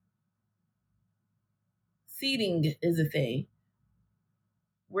 seating. Seating is a thing.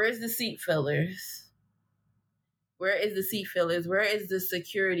 Where's the seat fillers? Where is the seat fillers? Where is the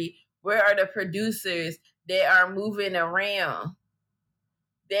security? Where are the producers that are moving around?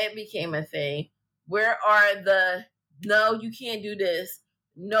 That became a thing. Where are the, no, you can't do this.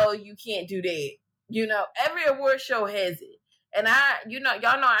 No, you can't do that. Every award show has it. And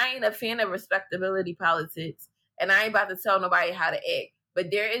y'all know I ain't a fan of respectability politics. And I ain't about to tell nobody how to act.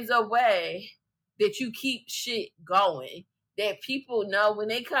 But there is a way that you keep shit going, that people know when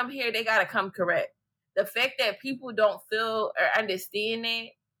they come here, they got to come correct. The fact that people don't feel or understand that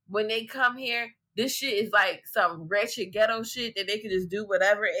when they come here, this shit is like some wretched ghetto shit that they can just do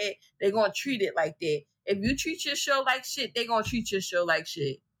whatever they're going to treat it like that. If you treat your show like shit, they're going to treat your show like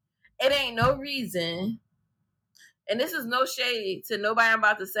shit. It ain't no reason, and this is no shade to nobody I'm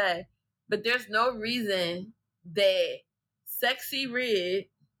about to say, but there's no reason that Sexy Red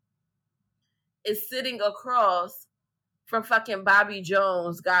is sitting across from fucking Bobby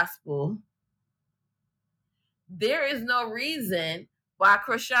Jones gospel. There is no reason why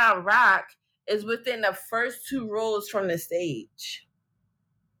Krishan Rock is within the first 2 rows from the stage.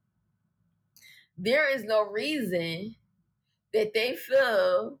 There is no reason that they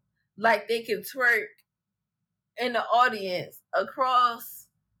feel like they can twerk in the audience across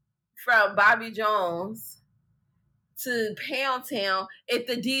from Bobby Jones to Pound Town if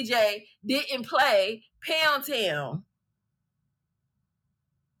the DJ didn't play Pound Town.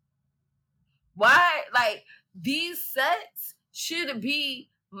 Why? Like, these sets should be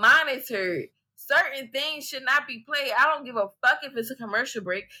monitored. Certain things should not be played. I don't give a fuck if it's a commercial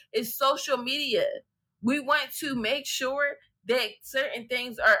break. It's social media. We want to make sure that certain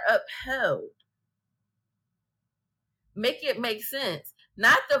things are upheld. Make it make sense.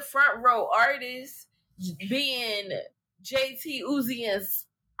 Not the front row artists being JT, Uzi, and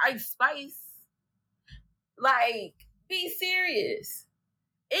Ice Spice. Like, be serious.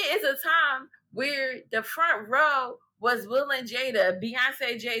 It is a time where the front row was Will and Jada,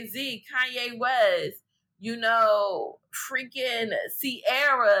 Beyonce, Jay-Z, Kanye West, freaking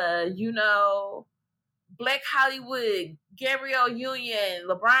Ciara, Black Hollywood, Gabrielle Union,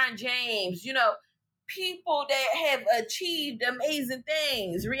 LeBron James, people that have achieved amazing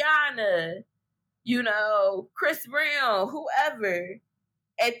things, Rihanna, Chris Brown, whoever.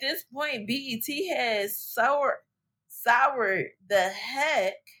 At this point, BET has soured the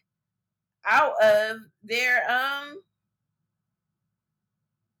heck out of their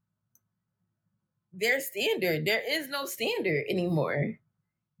standard. There is no standard anymore.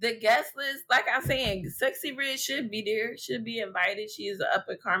 The guest list, like I'm saying, Sexy Red should be there, should be invited. She is an up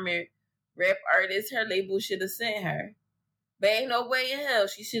and coming rap artist. Her label should have sent her. But ain't no way in hell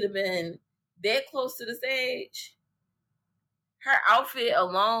she should have been that close to the stage. Her outfit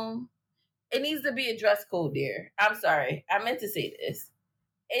alone, it needs to be a dress code there. I'm sorry. I meant to say this.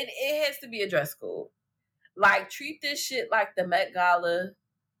 It has to be a dress code. Like, treat this shit like the Met Gala,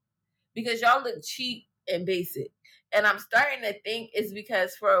 because y'all look cheap and basic. And I'm starting to think it's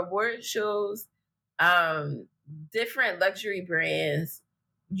because for award shows, different luxury brands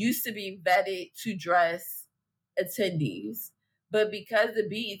used to be vetted to dress attendees. But because the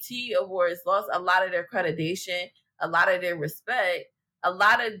BET Awards lost a lot of their accreditation, a lot of their respect, a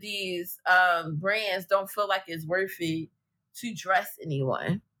lot of these brands don't feel like it's worth it to dress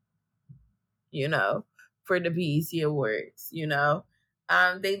anyone, for the BET Awards,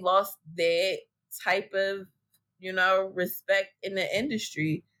 they lost that type of, respect in the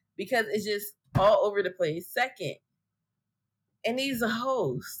industry because it's just all over the place. Second, it needs a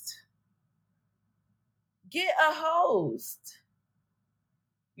host. Get a host.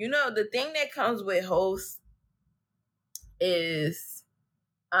 The thing that comes with hosts is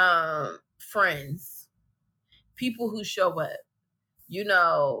friends, people who show up.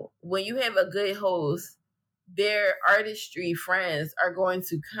 When you have a good host, their artistry friends are going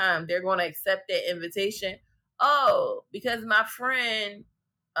to come. They're going to accept that invitation. Oh, because my friend,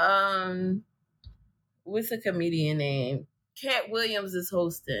 what's a comedian name? Cat Williams is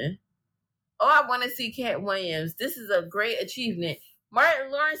hosting. Oh, I want to see Cat Williams. This is a great achievement.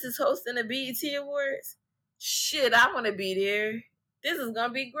 Martin Lawrence is hosting the BET Awards. Shit, I want to be there. This is going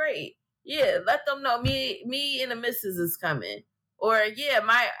to be great. Yeah, let them know me and the missus is coming. Or, yeah,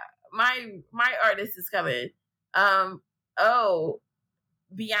 my artist is coming. Beyonce's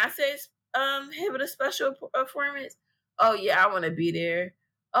having a special performance. Oh yeah, I want to be there.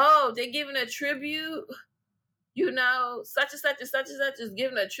 Oh, they're giving a tribute. Such and such and such and such is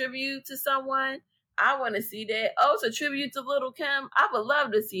giving a tribute to someone. I want to see that. Oh, it's a tribute to Little Kim. I would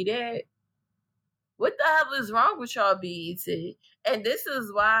love to see that. What the hell is wrong with y'all, BET? And this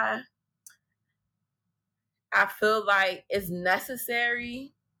is why I feel like it's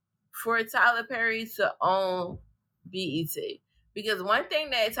necessary for Tyler Perry to own BET. Because one thing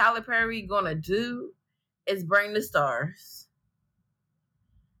that Tyler Perry gonna do is bring the stars.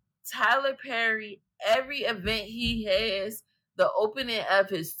 Tyler Perry, every event he has, the opening of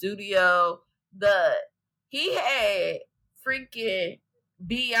his studio, he had freaking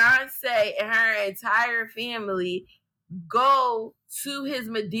Beyonce and her entire family go to his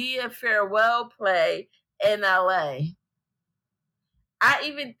Medea farewell play in LA. I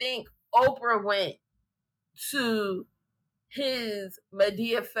even think Oprah went to his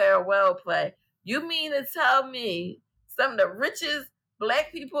Medea farewell play. You mean to tell me some of the richest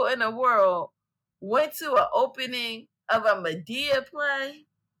Black people in the world went to an opening of a Medea play?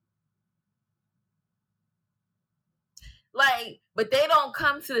 Like, but they don't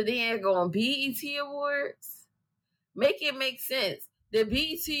come to the daggone BET Awards? Make it make sense. The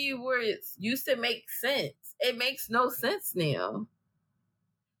BET Awards used to make sense. It makes no sense now.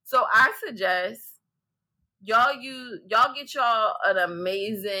 So I suggest y'all get y'all an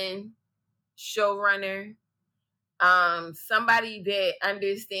amazing showrunner, somebody that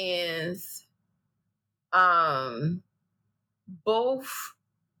understands both.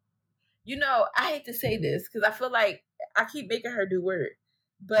 I hate to say this because I feel like I keep making her do work,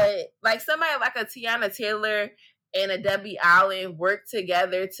 but like somebody like a Tiana Taylor and a Debbie Allen work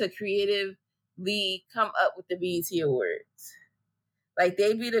together to creatively come up with the BET Awards. Like,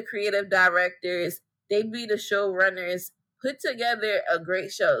 they be the creative directors, they be the showrunners, put together a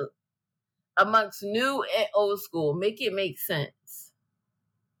great show amongst new and old school. Make it make sense.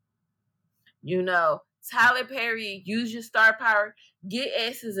 Tyler Perry, use your star power, get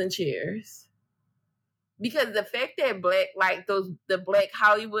asses in chairs. Because the fact that the Black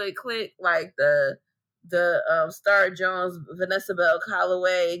Hollywood clique, like the Star Jones, Vanessa Bell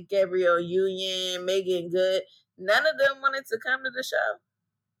Calloway, Gabrielle Union, Megan Good, none of them wanted to come to the show.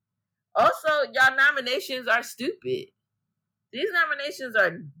 Also, y'all nominations are stupid. These nominations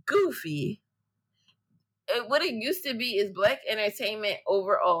are goofy. What it used to be is Black entertainment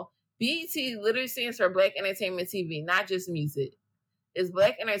overall. BET literally stands for Black Entertainment TV, not just music. It's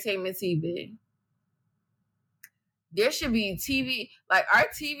Black Entertainment TV. There should be TV, like our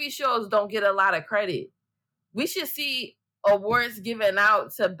TV shows don't get a lot of credit. We should see awards given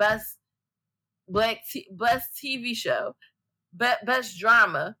out to best best TV show, best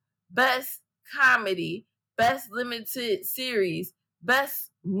drama, best comedy, best limited series,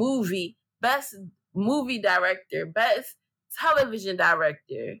 best movie director, best television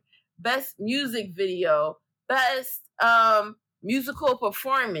director, best music video, best musical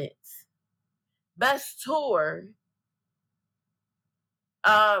performance, best tour,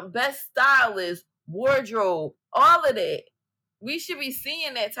 best stylist, wardrobe, all of that. We should be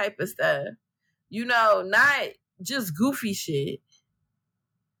seeing that type of stuff. Not just goofy shit.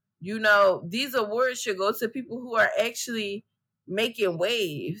 These awards should go to people who are actually making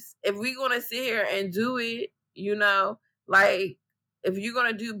waves. If we're going to sit here and do it, like if you're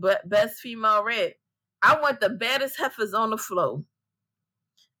going to do best female rap, I want the baddest heifers on the floor.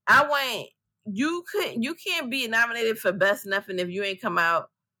 You can't be nominated for best nothing if you ain't come out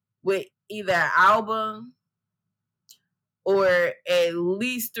with either an album or at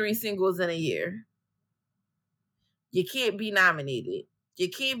least 3 singles in a year. You can't be nominated. You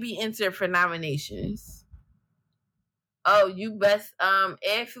can't be entered for nominations. Oh, you best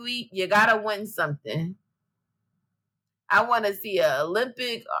athlete, you gotta win something. I want to see an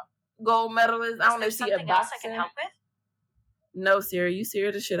Olympic gold medalist. I want to see a boxer. Else I can help with? No, Sarah, you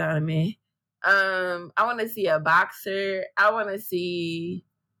serious the shit out of me. I want to see a boxer. I want to see,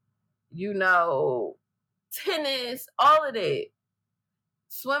 tennis, all of that.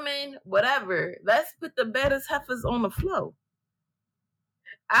 Swimming, whatever. Let's put the baddest heifers on the floor.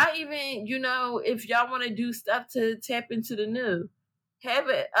 I even, if y'all want to do stuff to tap into the new, have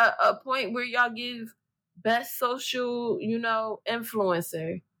a point where y'all give best social,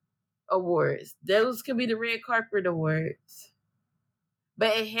 influencer awards. Those could be the red carpet awards.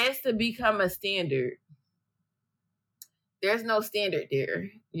 But it has to become a standard. There's no standard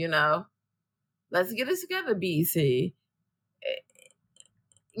there, Let's get it together, BET.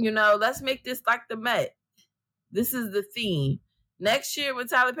 Let's make this like the Met. This is the theme. Next year when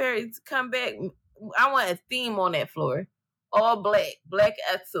Tyler Perry come back, I want a theme on that floor. All black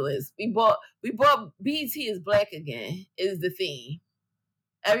excellence. We bought BET is black again, is the theme.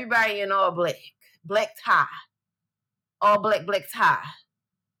 Everybody in all black tie. All black tie.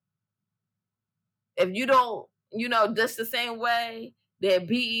 If you don't, just the same way that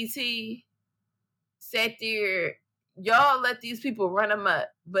BET sat there, y'all let these people run them up,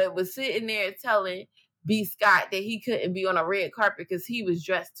 but was sitting there telling B. Scott that he couldn't be on a red carpet because he was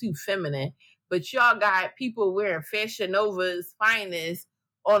dressed too feminine. But y'all got people wearing Fashion Nova's finest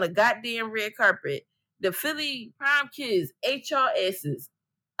on a goddamn red carpet. The Philly prom kids ate y'all asses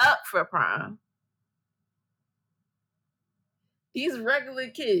up for prom. These regular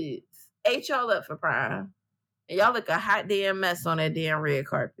kids ate y'all up for prom. And y'all look a hot damn mess on that damn red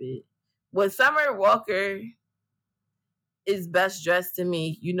carpet. When Summer Walker is best dressed to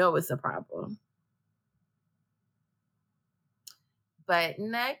me, it's a problem. But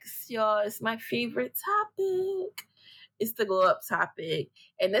next, y'all, is my favorite topic. It's the glow up topic.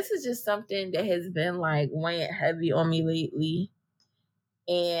 And this is just something that has been like weighing heavy on me lately.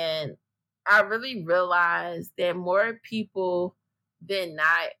 And I really realized that more people than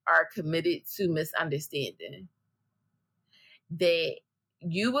not are committed to misunderstanding. That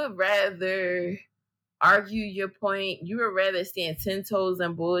you would rather argue your point. You would rather stand 10 toes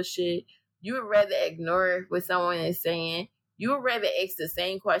in bullshit. You would rather ignore what someone is saying. You would rather ask the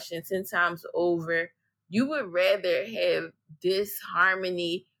same question 10 times over. You would rather have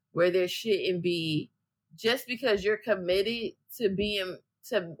disharmony where there shouldn't be, just because you're committed to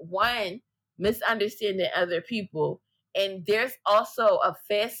one, misunderstanding other people. And there's also a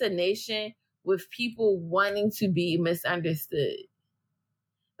fascination with people wanting to be misunderstood.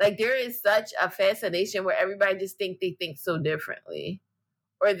 Like, there is such a fascination where everybody just they think so differently.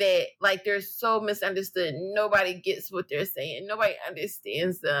 Or that, like, they're so misunderstood. Nobody gets what they're saying. Nobody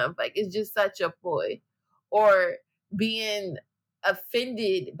understands them. Like, it's just such a ploy. Or being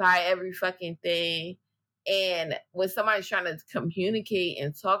offended by every fucking thing. And when somebody's trying to communicate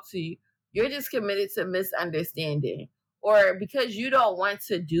and talk to you, you're just committed to misunderstanding. Or because you don't want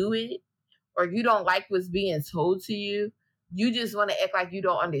to do it, or you don't like what's being told to you, you just want to act like you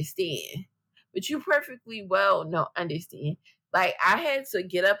don't understand. But you perfectly well don't understand. Like, I had to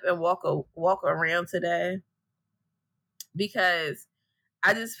get up and walk around today because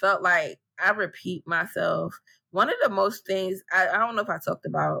I just felt like I repeat myself. One of the most things, I don't know if I talked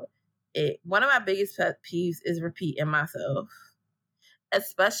about it, one of my biggest pet peeves is repeating myself.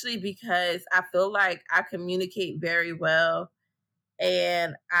 especially because I feel like I communicate very well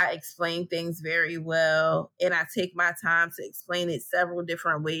and I explain things very well, and I take my time to explain it several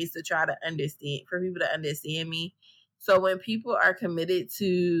different ways to try to understand, for people to understand me. So when people are committed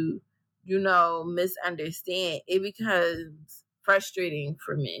to, misunderstand, it becomes frustrating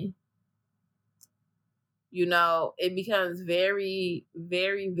for me. It becomes very,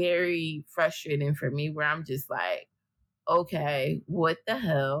 very, very frustrating for me, where I'm just like, okay, what the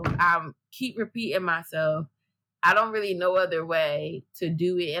hell? I keep repeating myself. I don't really know other way to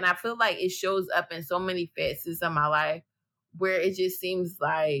do it. And I feel like it shows up in so many facets of my life, where it just seems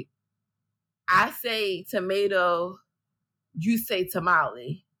like I say tomato, you say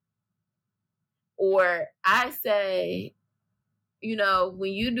tamale. Or I say,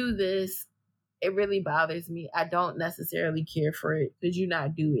 when you do this, it really bothers me. I don't necessarily care for it. Could you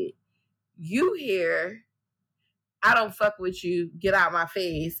not do it? You hear, I don't fuck with you. Get out my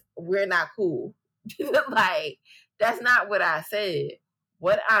face. We're not cool. Like, that's not what I said.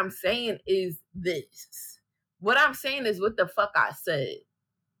 What I'm saying is this. What I'm saying is what the fuck I said.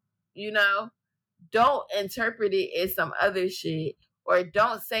 Don't interpret it as some other shit, or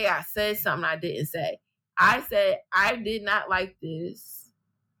don't say I said something I didn't say. I said, I did not like this.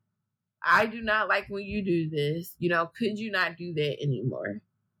 I do not like when you do this. Could you not do that anymore?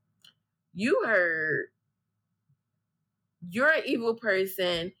 You heard, you're an evil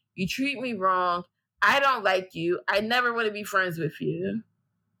person. You treat me wrong. I don't like you. I never want to be friends with you.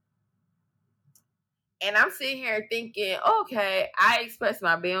 And I'm sitting here thinking, okay, I express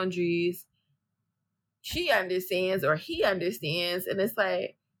my boundaries. She understands, or he understands. And it's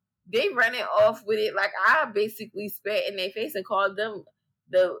like, they running off with it like I basically spat in their face and called them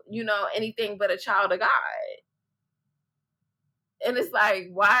anything but a child of God. And it's like,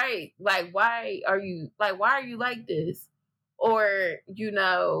 why are you like this? Or,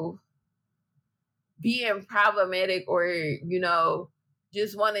 being problematic, or,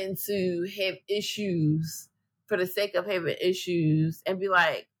 just wanting to have issues for the sake of having issues, and be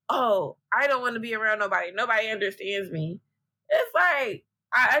like, oh, I don't want to be around nobody. Nobody understands me. It's like,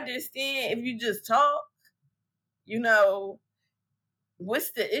 I understand if you just talk,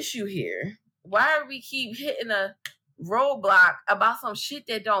 what's the issue here? Why are we keep hitting a roadblock about some shit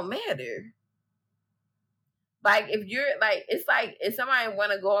that don't matter? Like, if you're like, it's like if somebody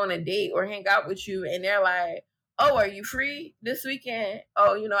want to go on a date or hang out with you, and they're like, oh, are you free this weekend?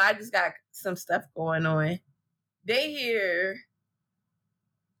 Oh, I just got some stuff going on. They hear,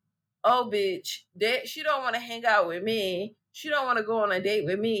 oh, bitch, that she don't want to hang out with me. She don't want to go on a date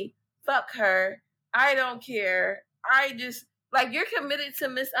with me. Fuck her. I don't care. I just, like, you're committed to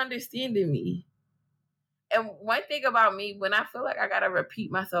misunderstanding me. And one thing about me, when I feel like I gotta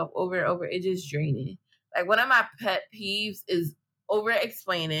repeat myself over and over, it's just draining. Like, one of my pet peeves is over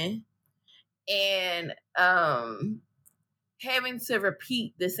explaining and having to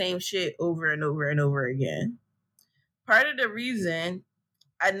repeat the same shit over and over and over again. Part of the reason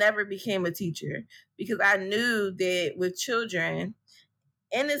I never became a teacher, because I knew that with children,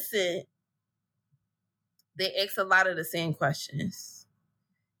 innocent, they ask a lot of the same questions.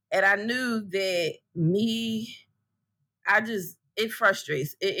 And I knew that it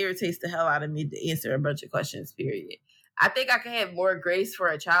frustrates, it irritates the hell out of me to answer a bunch of questions, period. I think I can have more grace for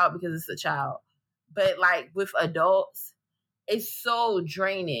a child because it's a child. But like with adults, it's so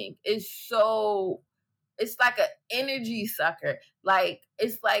draining. It's like an energy sucker. Like,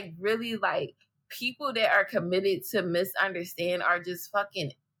 it's like really like people that are committed to misunderstand are just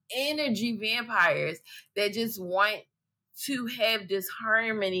fucking energy vampires that just want to have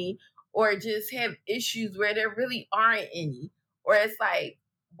disharmony or just have issues where there really aren't any. Or it's like,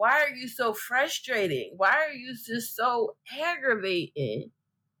 why are you so frustrating? Why are you just so aggravating?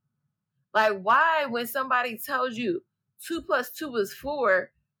 Like, why, when somebody tells you 2 + 2 is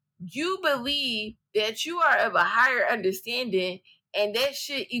 4, you believe that you are of a higher understanding and that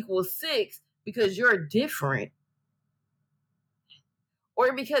shit equals 6 because you're different?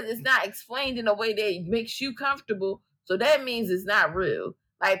 Or because it's not explained in a way that makes you comfortable, so that means it's not real.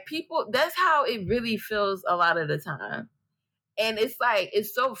 Like, people, that's how it really feels a lot of the time. And it's like,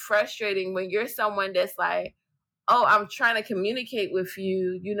 it's so frustrating when you're someone that's like, oh, I'm trying to communicate with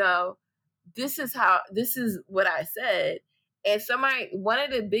you, this is what I said. And one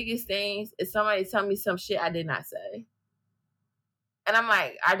of the biggest things is somebody tell me some shit I did not say. And I'm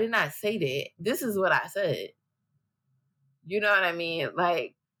like, I did not say that. This is what I said. You know what I mean?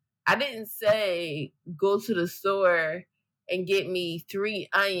 Like, I didn't say go to the store and get me 3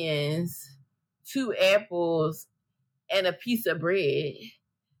 onions, 2 apples, and a piece of bread.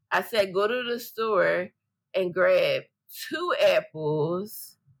 I said go to the store and grab 2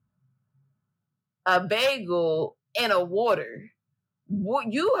 apples, a bagel, and a water.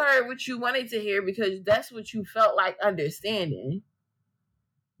 What you heard what you wanted to hear because that's what you felt like understanding.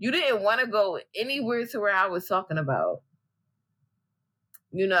 You didn't want to go anywhere to where I was talking about.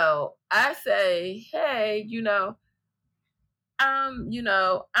 I say, hey, I'm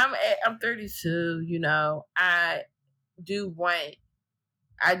 32,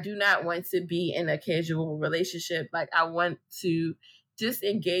 I do not want to be in a casual relationship. Like, I want to just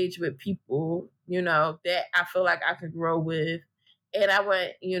engage with people, that I feel like I could grow with. And I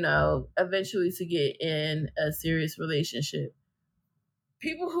want, eventually to get in a serious relationship.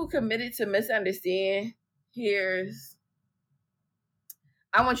 People who committed to misunderstand,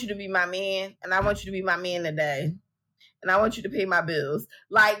 I want you to be my man, and I want you to be my man today. And I want you to pay my bills.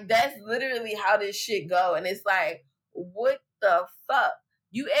 Like, that's literally how this shit go. And it's like, what the fuck?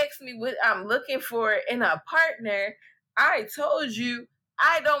 You asked me what I'm looking for in a partner. I told you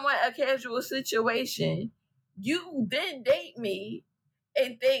I don't want a casual situation. You then date me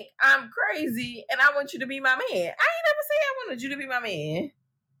and think I'm crazy and I want you to be my man. I ain't never say I wanted you to be my man.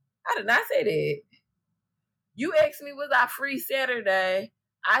 I did not say that. You asked me, was I free Saturday?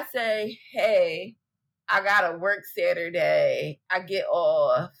 I say, hey, I gotta work Saturday. I get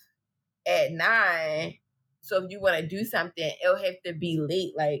off at 9. So if you want to do something, it'll have to be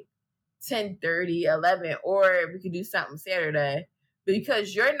late, like 10:30, 11, or we could do something Saturday.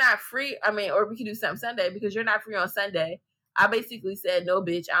 Because you're not free, or we could do something Sunday because you're not free on Sunday. I basically said, no,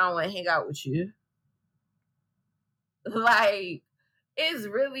 bitch, I don't want to hang out with you. Like, it's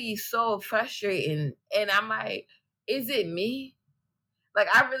really so frustrating. And I'm like, is it me? Like,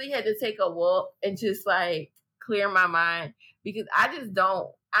 I really had to take a walk and just, like, clear my mind because I'm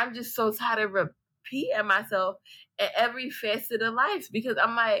just so tired of repeating myself in every facet of life because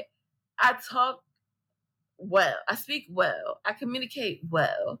I'm like, I talk well, I speak well, I communicate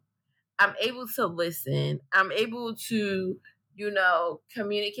well, I'm able to listen, I'm able to,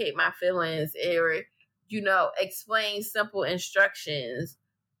 communicate my feelings or, explain simple instructions.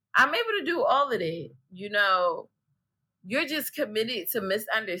 I'm able to do all of that, You're just committed to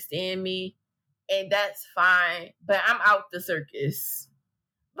misunderstand me, and that's fine. But I'm out the circus.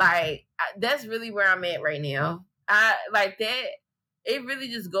 Like, that's really where I'm at right now. I like that. It really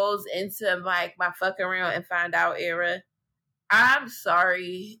just goes into like my fuck around and find out era. I'm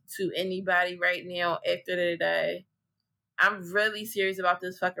sorry to anybody right now after today. I'm really serious about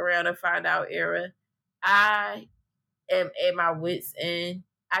this fuck around and find out era. I am at my wits' end.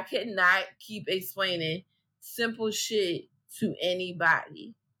 I cannot keep explaining simple shit to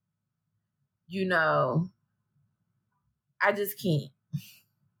anybody. I just can't.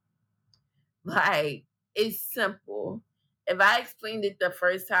 Like, it's simple. If I explained it the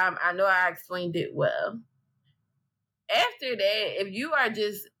first time, I know I explained it well. After that, if you are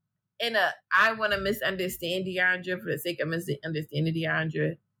just I want to misunderstand Deandra for the sake of misunderstanding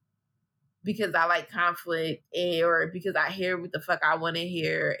Deandra because I like conflict or because I hear what the fuck I want to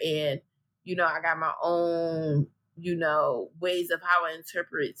hear and, I got my own, ways of how I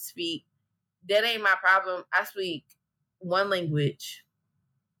interpret, speak. That ain't my problem. I speak one language.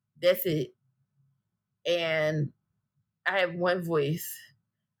 That's it. And I have one voice.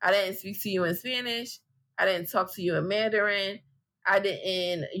 I didn't speak to you in Spanish. I didn't talk to you in Mandarin. I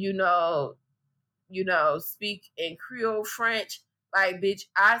didn't, speak in Creole French. Like, bitch,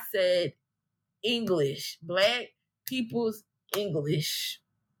 I said English. Black people's English.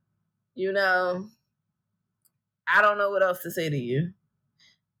 I don't know what else to say to you.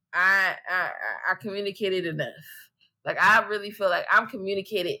 I communicated enough. Like, I really feel like I'm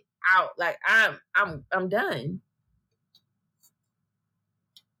communicated out. Like, I'm done.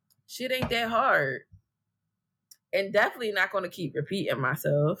 Shit ain't that hard. And definitely not going to keep repeating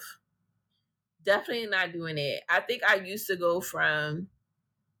myself. Definitely not doing it. I think I used to go from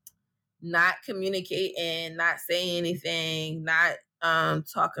not communicating, not saying anything, not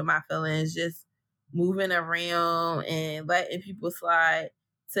talking my feelings, just moving around and letting people slide.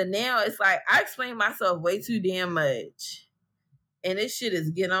 So now it's like I explain myself way too damn much. And this shit is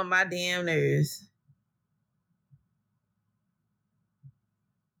getting on my damn nerves.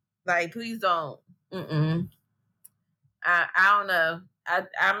 Like, please don't. I don't know.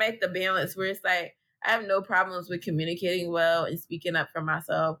 I'm at the balance where it's like I have no problems with communicating well and speaking up for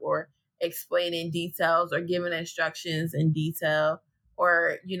myself or explaining details or giving instructions in detail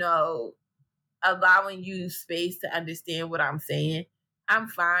or, allowing you space to understand what I'm saying. I'm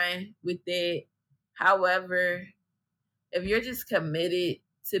fine with that. However, if you're just committed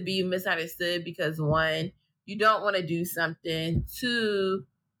to be misunderstood because one, you don't want to do something, two,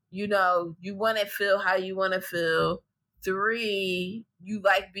 you want to feel how you want to feel, 3, you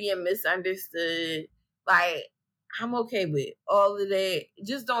like being misunderstood. Like, I'm okay with all of that.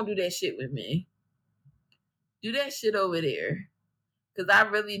 Just don't do that shit with me. Do that shit over there. Because I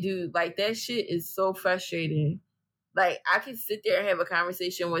really do. Like, that shit is so frustrating. Like, I can sit there and have a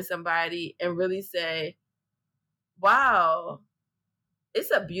conversation with somebody and really say, wow,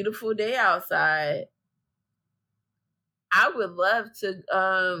 it's a beautiful day outside. I would love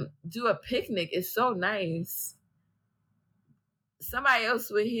to do a picnic. It's so nice. Somebody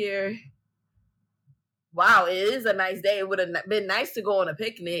else would hear, wow, it is a nice day. It would have been nice to go on a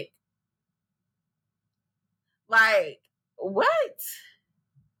picnic. Like, what?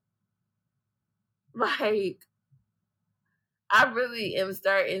 Like, I really am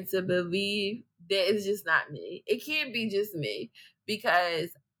starting to believe that it's just not me. It can't be just me, because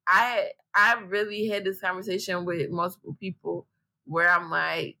I really had this conversation with multiple people where I'm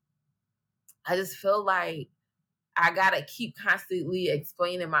like, I just feel like I gotta keep constantly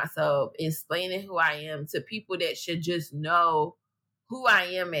explaining myself, explaining who I am to people that should just know who I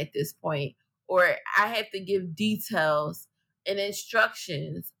am at this point. Or I have to give details and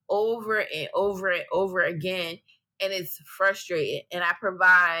instructions over and over and over again. And it's frustrating. And I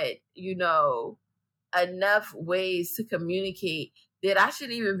provide, enough ways to communicate that I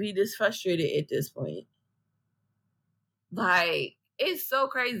shouldn't even be this frustrated at this point. Like, it's so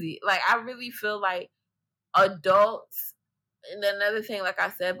crazy. Like, I really feel like adults, and another thing, like I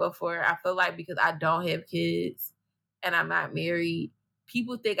said before, I feel like because I don't have kids and I'm not married,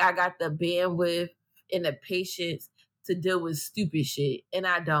 people think I got the bandwidth and the patience to deal with stupid shit, and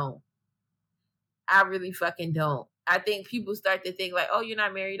I don't. I really fucking don't. I think people start to think like, oh, you're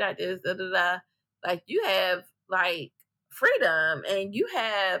not married, like this, da da da. Like, you have like freedom and you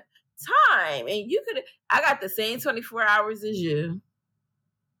have time, and I got the same 24 hours as you.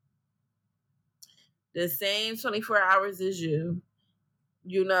 The same 24 hours as you.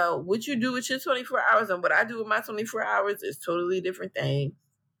 What you do with your 24 hours and what I do with my 24 hours is totally different things.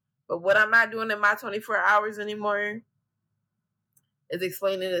 But what I'm not doing in my 24 hours anymore is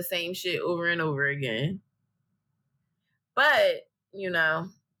explaining the same shit over and over again. But,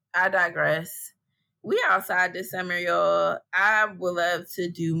 I digress. We outside this summer, y'all. I would love to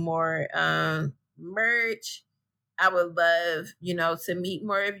do more merch. I would love, to meet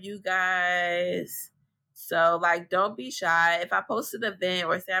more of you guys. So, like, don't be shy. If I post an event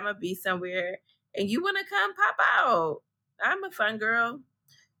or say I'm going to be somewhere and you want to come pop out, I'm a fun girl.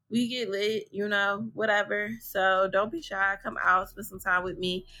 We get lit, whatever. So, don't be shy. Come out, spend some time with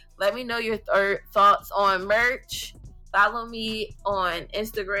me. Let me know your thoughts on merch. Follow me on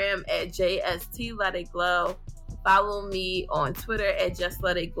Instagram at JSTLetItGlow. Follow me on Twitter at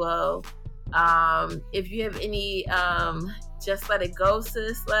JustLetItGlow. If you have any Just Let It Go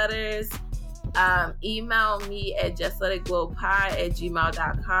sis letters, email me at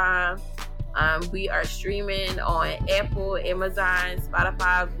justletitglowpie@gmail.com. We are streaming on Apple, Amazon,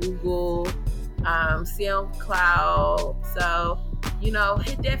 Spotify, Google, SoundCloud. So,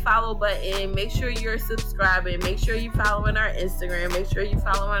 hit that follow button. Make sure you're subscribing. Make sure you're following our Instagram. Make sure you're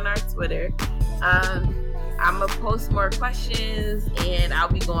following our Twitter. I'm going to post more questions and I'll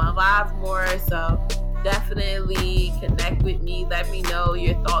be going live more. So definitely connect with me. Let me know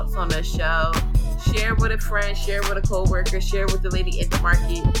your thoughts on the show. Share with a friend, share with a coworker, share with the lady at the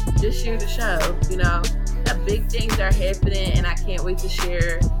market. Just share the show. Big things are happening and I can't wait to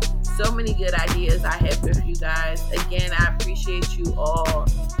share so many good ideas I have with you guys. Again, I appreciate you all.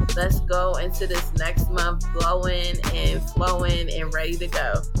 Let's go into this next month glowing and flowing and ready to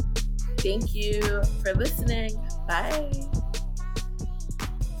go. Thank you for listening. Bye.